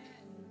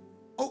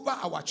 Over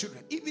our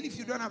children. Even if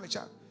you don't have a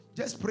child,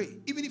 just pray.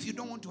 Even if you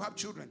don't want to have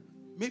children,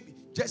 maybe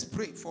just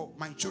pray for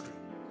my children.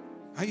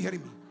 Are you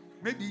hearing me?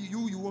 Maybe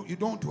you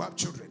don't want to have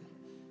children.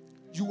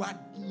 You are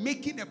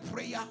making a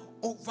prayer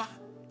over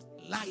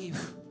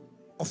life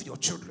of your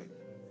children.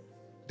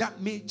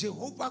 That may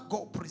Jehovah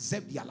God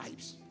preserve their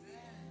lives.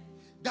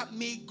 That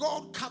may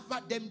God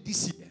cover them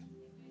this year.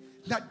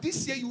 That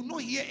this year you will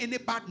not hear any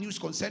bad news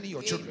concerning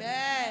your children.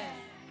 Amen.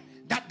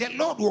 That the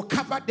Lord will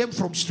cover them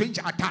from strange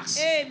attacks.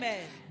 Amen.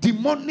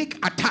 Demonic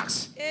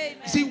attacks.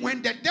 Amen. See,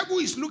 when the devil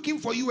is looking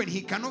for you and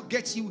he cannot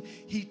get you,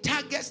 he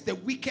targets the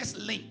weakest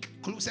link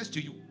closest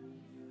to you.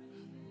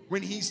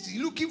 When he's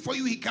looking for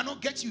you, he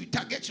cannot get you. He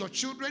targets your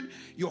children,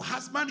 your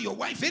husband, your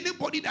wife,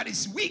 anybody that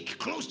is weak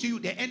close to you,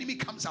 the enemy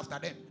comes after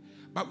them.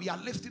 But we are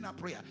lifting up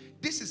prayer.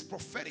 This is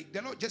prophetic.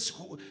 The Lord just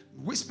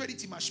whispered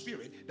it in my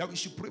spirit that we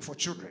should pray for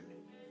children.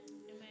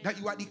 Amen. That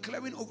you are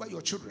declaring over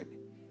your children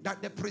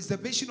that the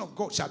preservation of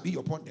God shall be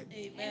upon them.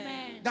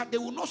 Amen. That they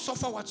will not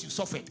suffer what you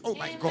suffered. Oh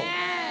my God.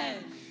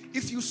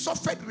 If you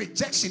suffered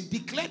rejection,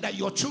 declare that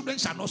your children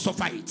shall not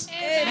suffer it.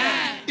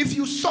 Amen. If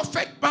you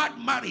suffered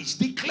bad marriage,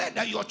 declare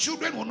that your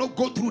children will not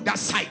go through that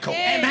cycle.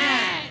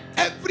 Amen.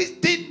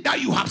 Everything that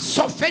you have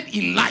suffered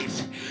in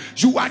life,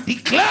 you are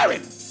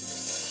declaring.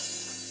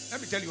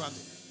 Let me tell you one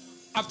thing.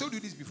 I've told you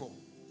this before.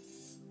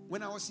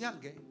 When I was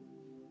younger,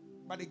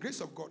 by the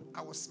grace of God,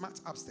 I was smart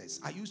upstairs.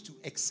 I used to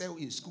excel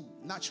in school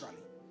naturally.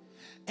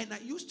 And I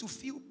used to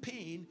feel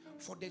pain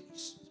for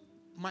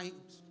my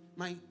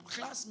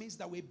classmates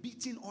that were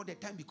beaten all the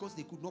time because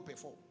they could not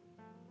perform.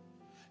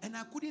 And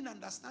I couldn't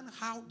understand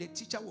how the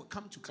teacher would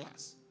come to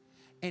class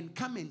and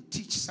come and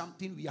teach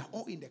something. We are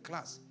all in the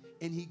class.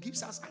 And he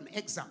gives us an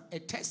exam, a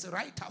test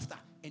right after,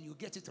 and you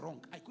get it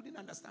wrong. I couldn't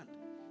understand.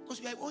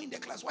 Because we are all in the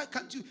class. Why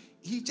can't you?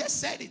 He just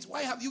said it.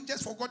 Why have you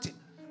just forgotten?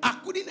 I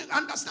couldn't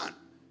understand.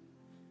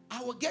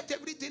 I will get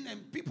everything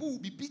and people will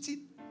be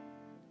beaten.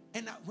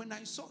 And when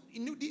I saw,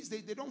 these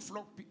days they don't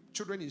flog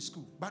children in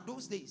school. But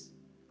those days,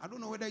 I don't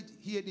know whether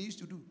here they used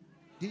to do.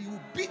 They will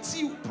beat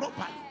you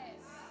properly.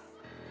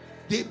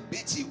 They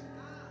beat you.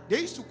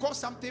 They used to call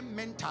something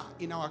mentor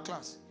in our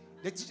class.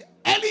 The teacher,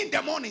 early in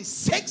the morning,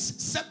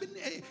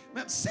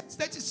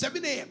 6:30,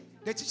 7 a.m.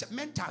 The teacher,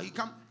 mentor, he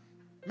come,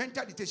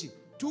 mentor the teaching.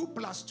 2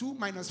 + 2 -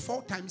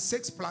 4 ×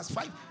 6 +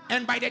 5.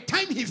 And by the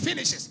time he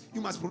finishes,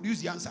 you must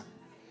produce the answer.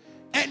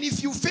 And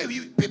if you fail, he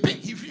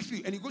whips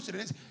you and he goes to the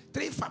next.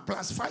 3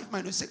 +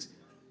 5 - 6.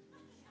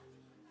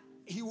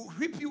 He will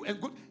whip you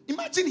and go.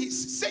 Imagine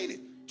he's saying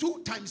it.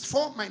 2 ×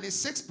 4 -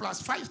 6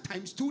 + 5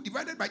 × 2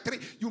 divided by 3.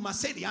 You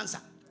must say the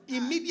answer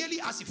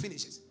immediately as he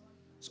finishes.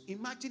 So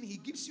imagine he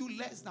gives you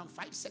less than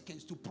 5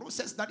 seconds to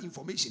process that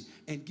information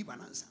and give an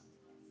answer.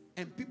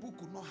 And people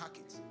could not hack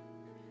it.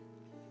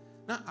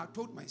 Now I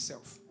told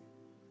myself,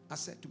 I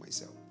said to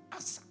myself,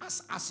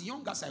 as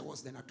young as I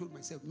was then, I told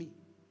myself,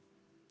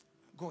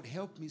 God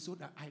help me so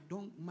that I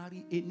don't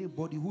marry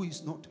anybody who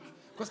is not.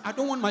 Because I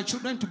don't want my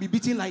children to be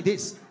beaten like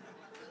this.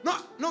 No,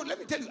 let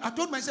me tell you. I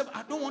told myself,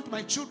 I don't want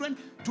my children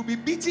to be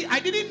beaten. I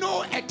didn't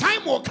know a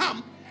time will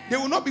come, they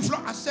will not be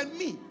flogged. I said,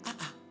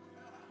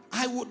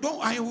 I would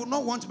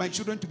not want my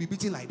children to be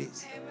beaten like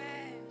this.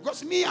 Amen.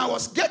 Because I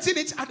was getting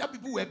it, other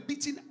people were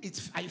beating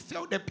it. I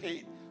felt the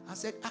pain. I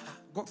said,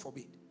 God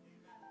forbid.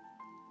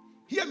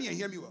 Hear me and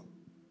hear me well.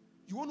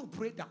 You want to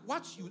pray that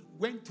what you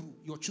went through,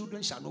 your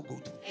children shall not go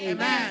through.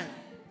 Amen.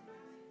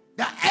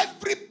 That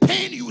every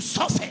pain you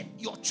suffered,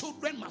 your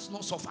children must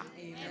not suffer.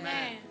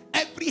 Amen.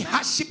 Every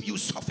hardship you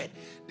suffered.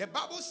 The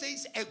Bible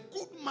says a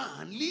good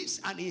man leaves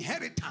an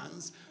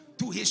inheritance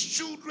to his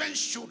children's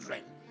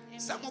children. Amen.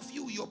 Some of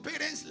you, your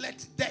parents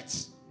let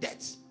debts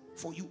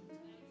for you.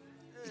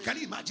 Can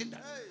you imagine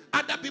that?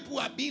 Other people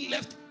are being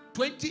left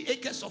 20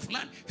 acres of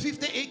land,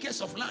 50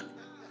 acres of land.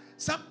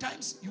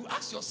 Sometimes you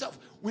ask yourself,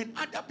 when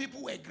other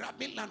people were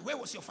grabbing land, where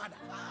was your father?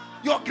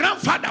 Your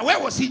grandfather, where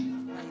was he?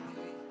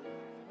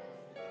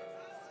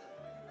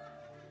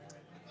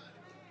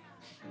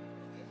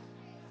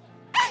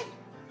 Hey!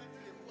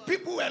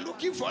 People were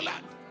looking for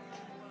land.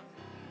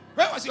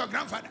 Where was your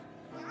grandfather?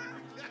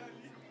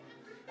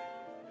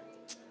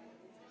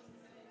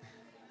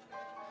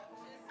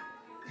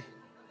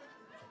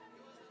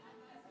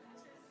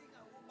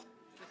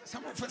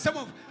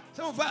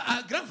 Some of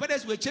our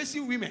grandfathers were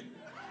chasing women.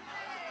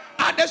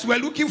 Others were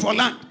looking for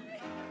land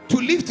to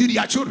leave to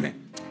their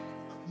children.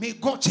 May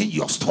God change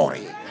your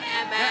story.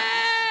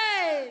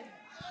 Amen.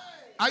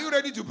 Are you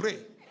ready to pray?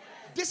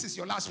 This is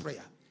your last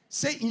prayer.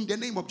 Say, in the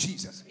name of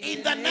Jesus.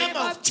 In the name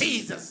of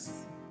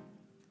Jesus.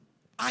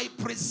 I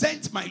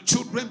present my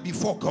children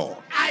before God.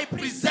 I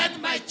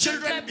present my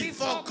children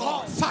before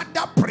God.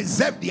 Father,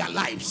 preserve their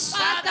lives.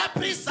 Father,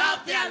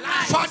 preserve their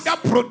lives. Father,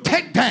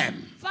 protect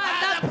them.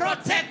 Father,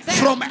 protect them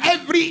from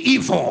every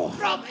evil.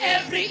 From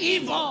every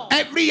evil.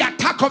 Every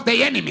attack of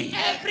the enemy.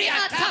 Every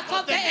attack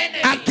of the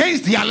enemy.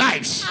 Against their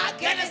lives.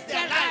 Against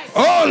their lives.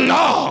 Oh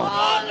Lord.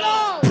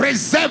 Oh Lord.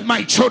 Preserve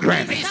my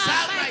children. Preserve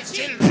my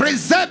children.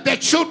 preserve the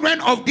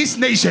children of this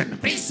nation.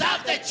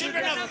 Preserve the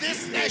children of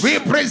this nation. We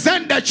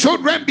present the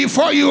children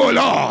before you, O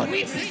Lord.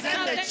 We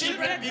present the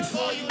children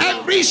before you.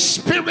 Every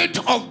spirit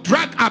of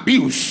drug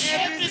abuse,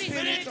 Every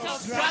spirit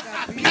of drug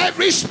abuse.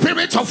 every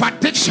spirit of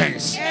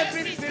addictions,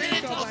 Every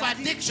spirit of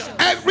addiction.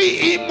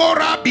 every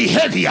immoral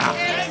behavior,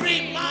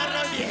 Every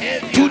moral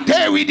behavior.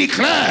 today we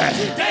declare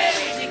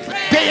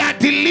they are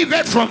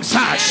delivered from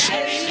such.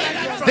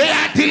 They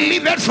are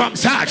delivered from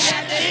such.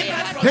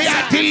 They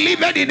are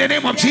delivered in the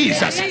name of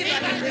Jesus.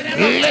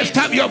 Lift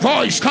up your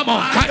voice. Come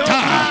on.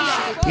 Kata.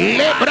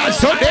 Lebra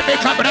zodebe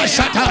kabra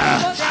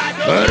shata.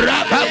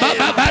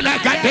 Rabababala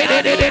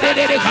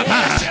gadede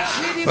kapa.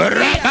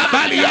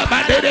 Rababalia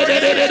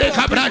badede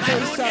kabrata.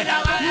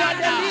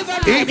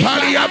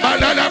 Ipalia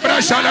balala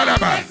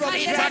brashalalaba.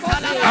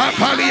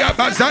 Apalia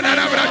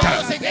bazana brata.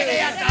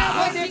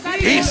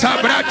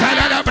 Isabrata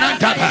la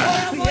brata.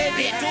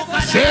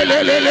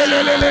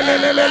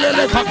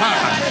 Selelelelelelelelelele kapa.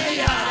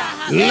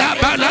 La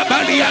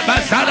balabalia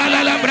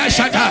bazala la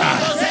brashata.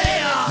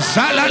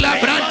 Zala la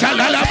branta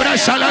la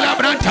brashala la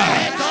branta.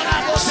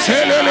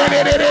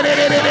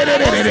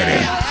 Selelelelelelelelele.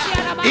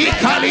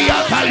 Ikalia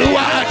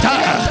palua ata.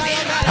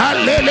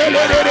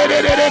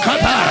 Alelelelelelele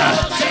kapa.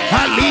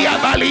 Alia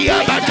balia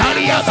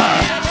batalia ba.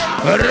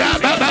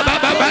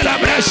 Rabababa la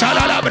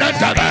brashala la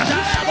branta ba.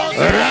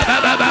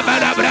 Rabababa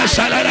la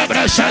brashala la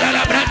brashala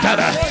la branta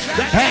ba.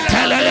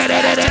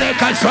 Etelelelelele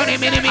kalsoni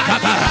minimi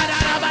kapa.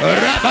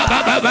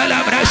 Rabababa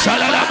la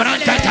brashala la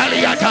branta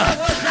taliata.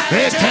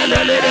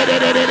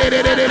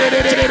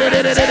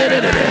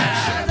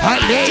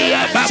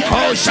 Aleya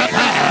bako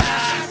shapa.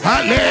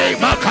 Ale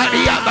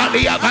makalia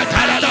balia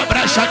batala la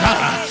brashata.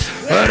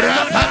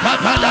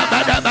 Rapapa la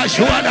bada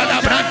bashuana la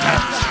branta.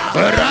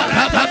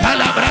 Rapapa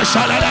la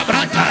brashala la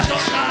branta.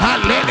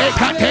 Ale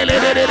katele.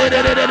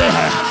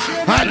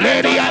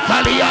 Aleria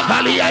palia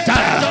paliata.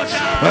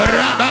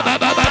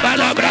 Rabababa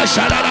la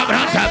brashala la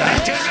branta.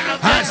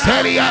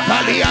 Aseria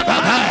palia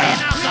baba.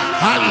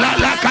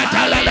 Alala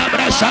katala la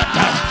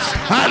brashata.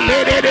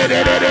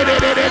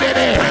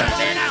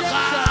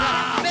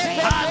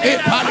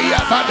 Epalia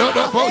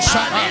badodo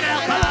boshaba.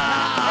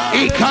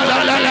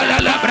 Ikala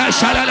la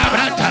brashala la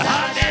branta.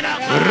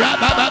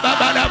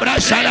 Rabababa la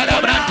brashala la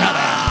branta.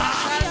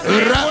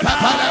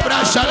 Rapapa la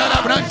brashala la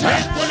branta.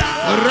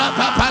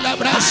 Rapapa la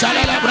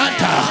brashala la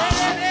branta.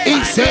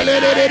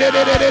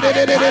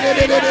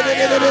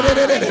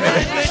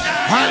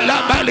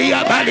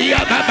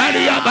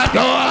 Balia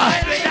badoa.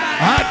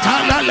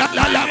 Atala la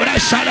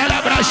brashala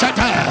la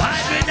brashata.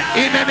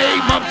 In the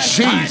name of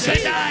Jesus.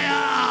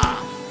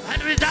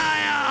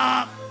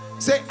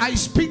 Say, I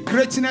speak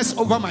greatness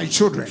over my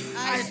children.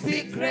 I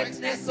speak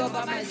greatness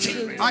over my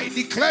children. I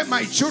declare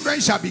my children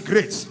shall be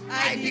great.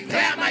 I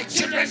declare my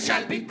children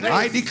shall be great.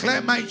 I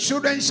declare my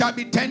children shall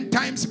be 10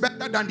 times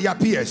better than their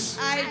peers.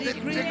 I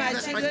decree my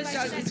children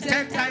shall be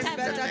 10 times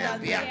better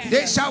than their peers.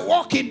 They shall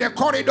walk in the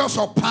corridors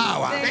of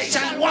power. They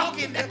shall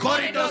walk in the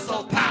corridors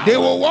of power. They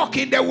will walk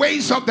in the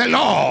ways of the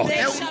Lord.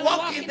 They will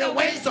walk in the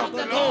ways of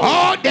the Lord.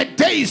 All the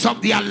days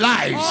of their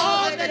lives.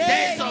 All the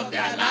days of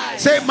their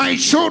lives. Say, my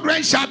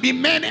children shall be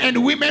men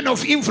and women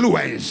of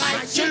influence.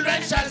 My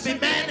children shall be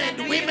men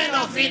and women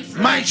of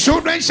influence. My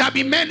children shall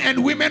be men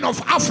and women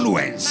of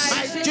affluence.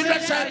 My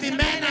children shall be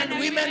men and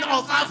women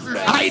of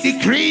affluence. I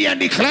decree and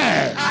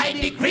declare. I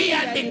decree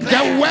and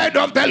declare. The word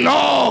of the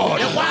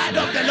Lord. The word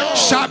of the Lord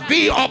shall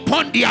be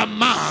upon their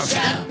mouth.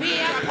 shall be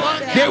upon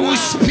their They will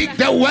mouth. speak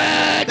the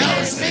word They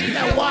will speak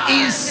the word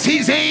in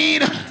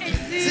season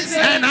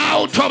and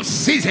out of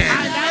season.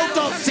 and out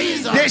of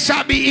season. They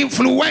shall be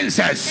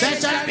influencers They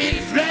shall be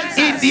influencers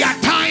in their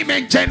time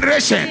and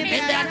generation.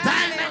 in their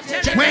time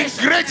and When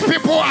generation. great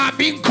people are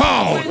being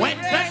called, When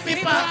great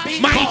people are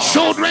being my called,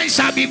 children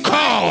shall be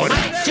called.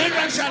 my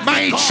children shall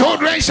My be called.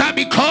 children shall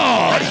be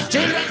called.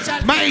 Children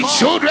shall My be called.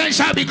 children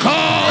shall be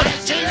called.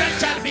 Children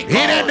shall be called.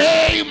 In the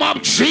name of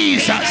In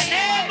Jesus. the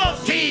name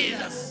of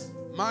Jesus.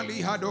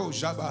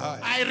 I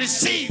I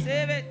receive.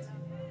 Save it.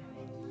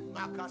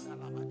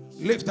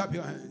 lift up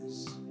your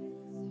hands.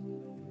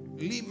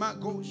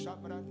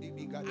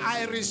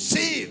 I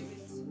receive.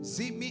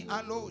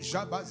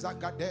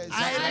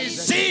 I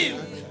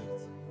receive.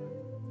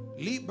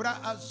 Libra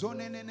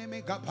azone nene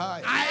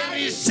megapai. I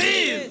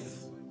receive.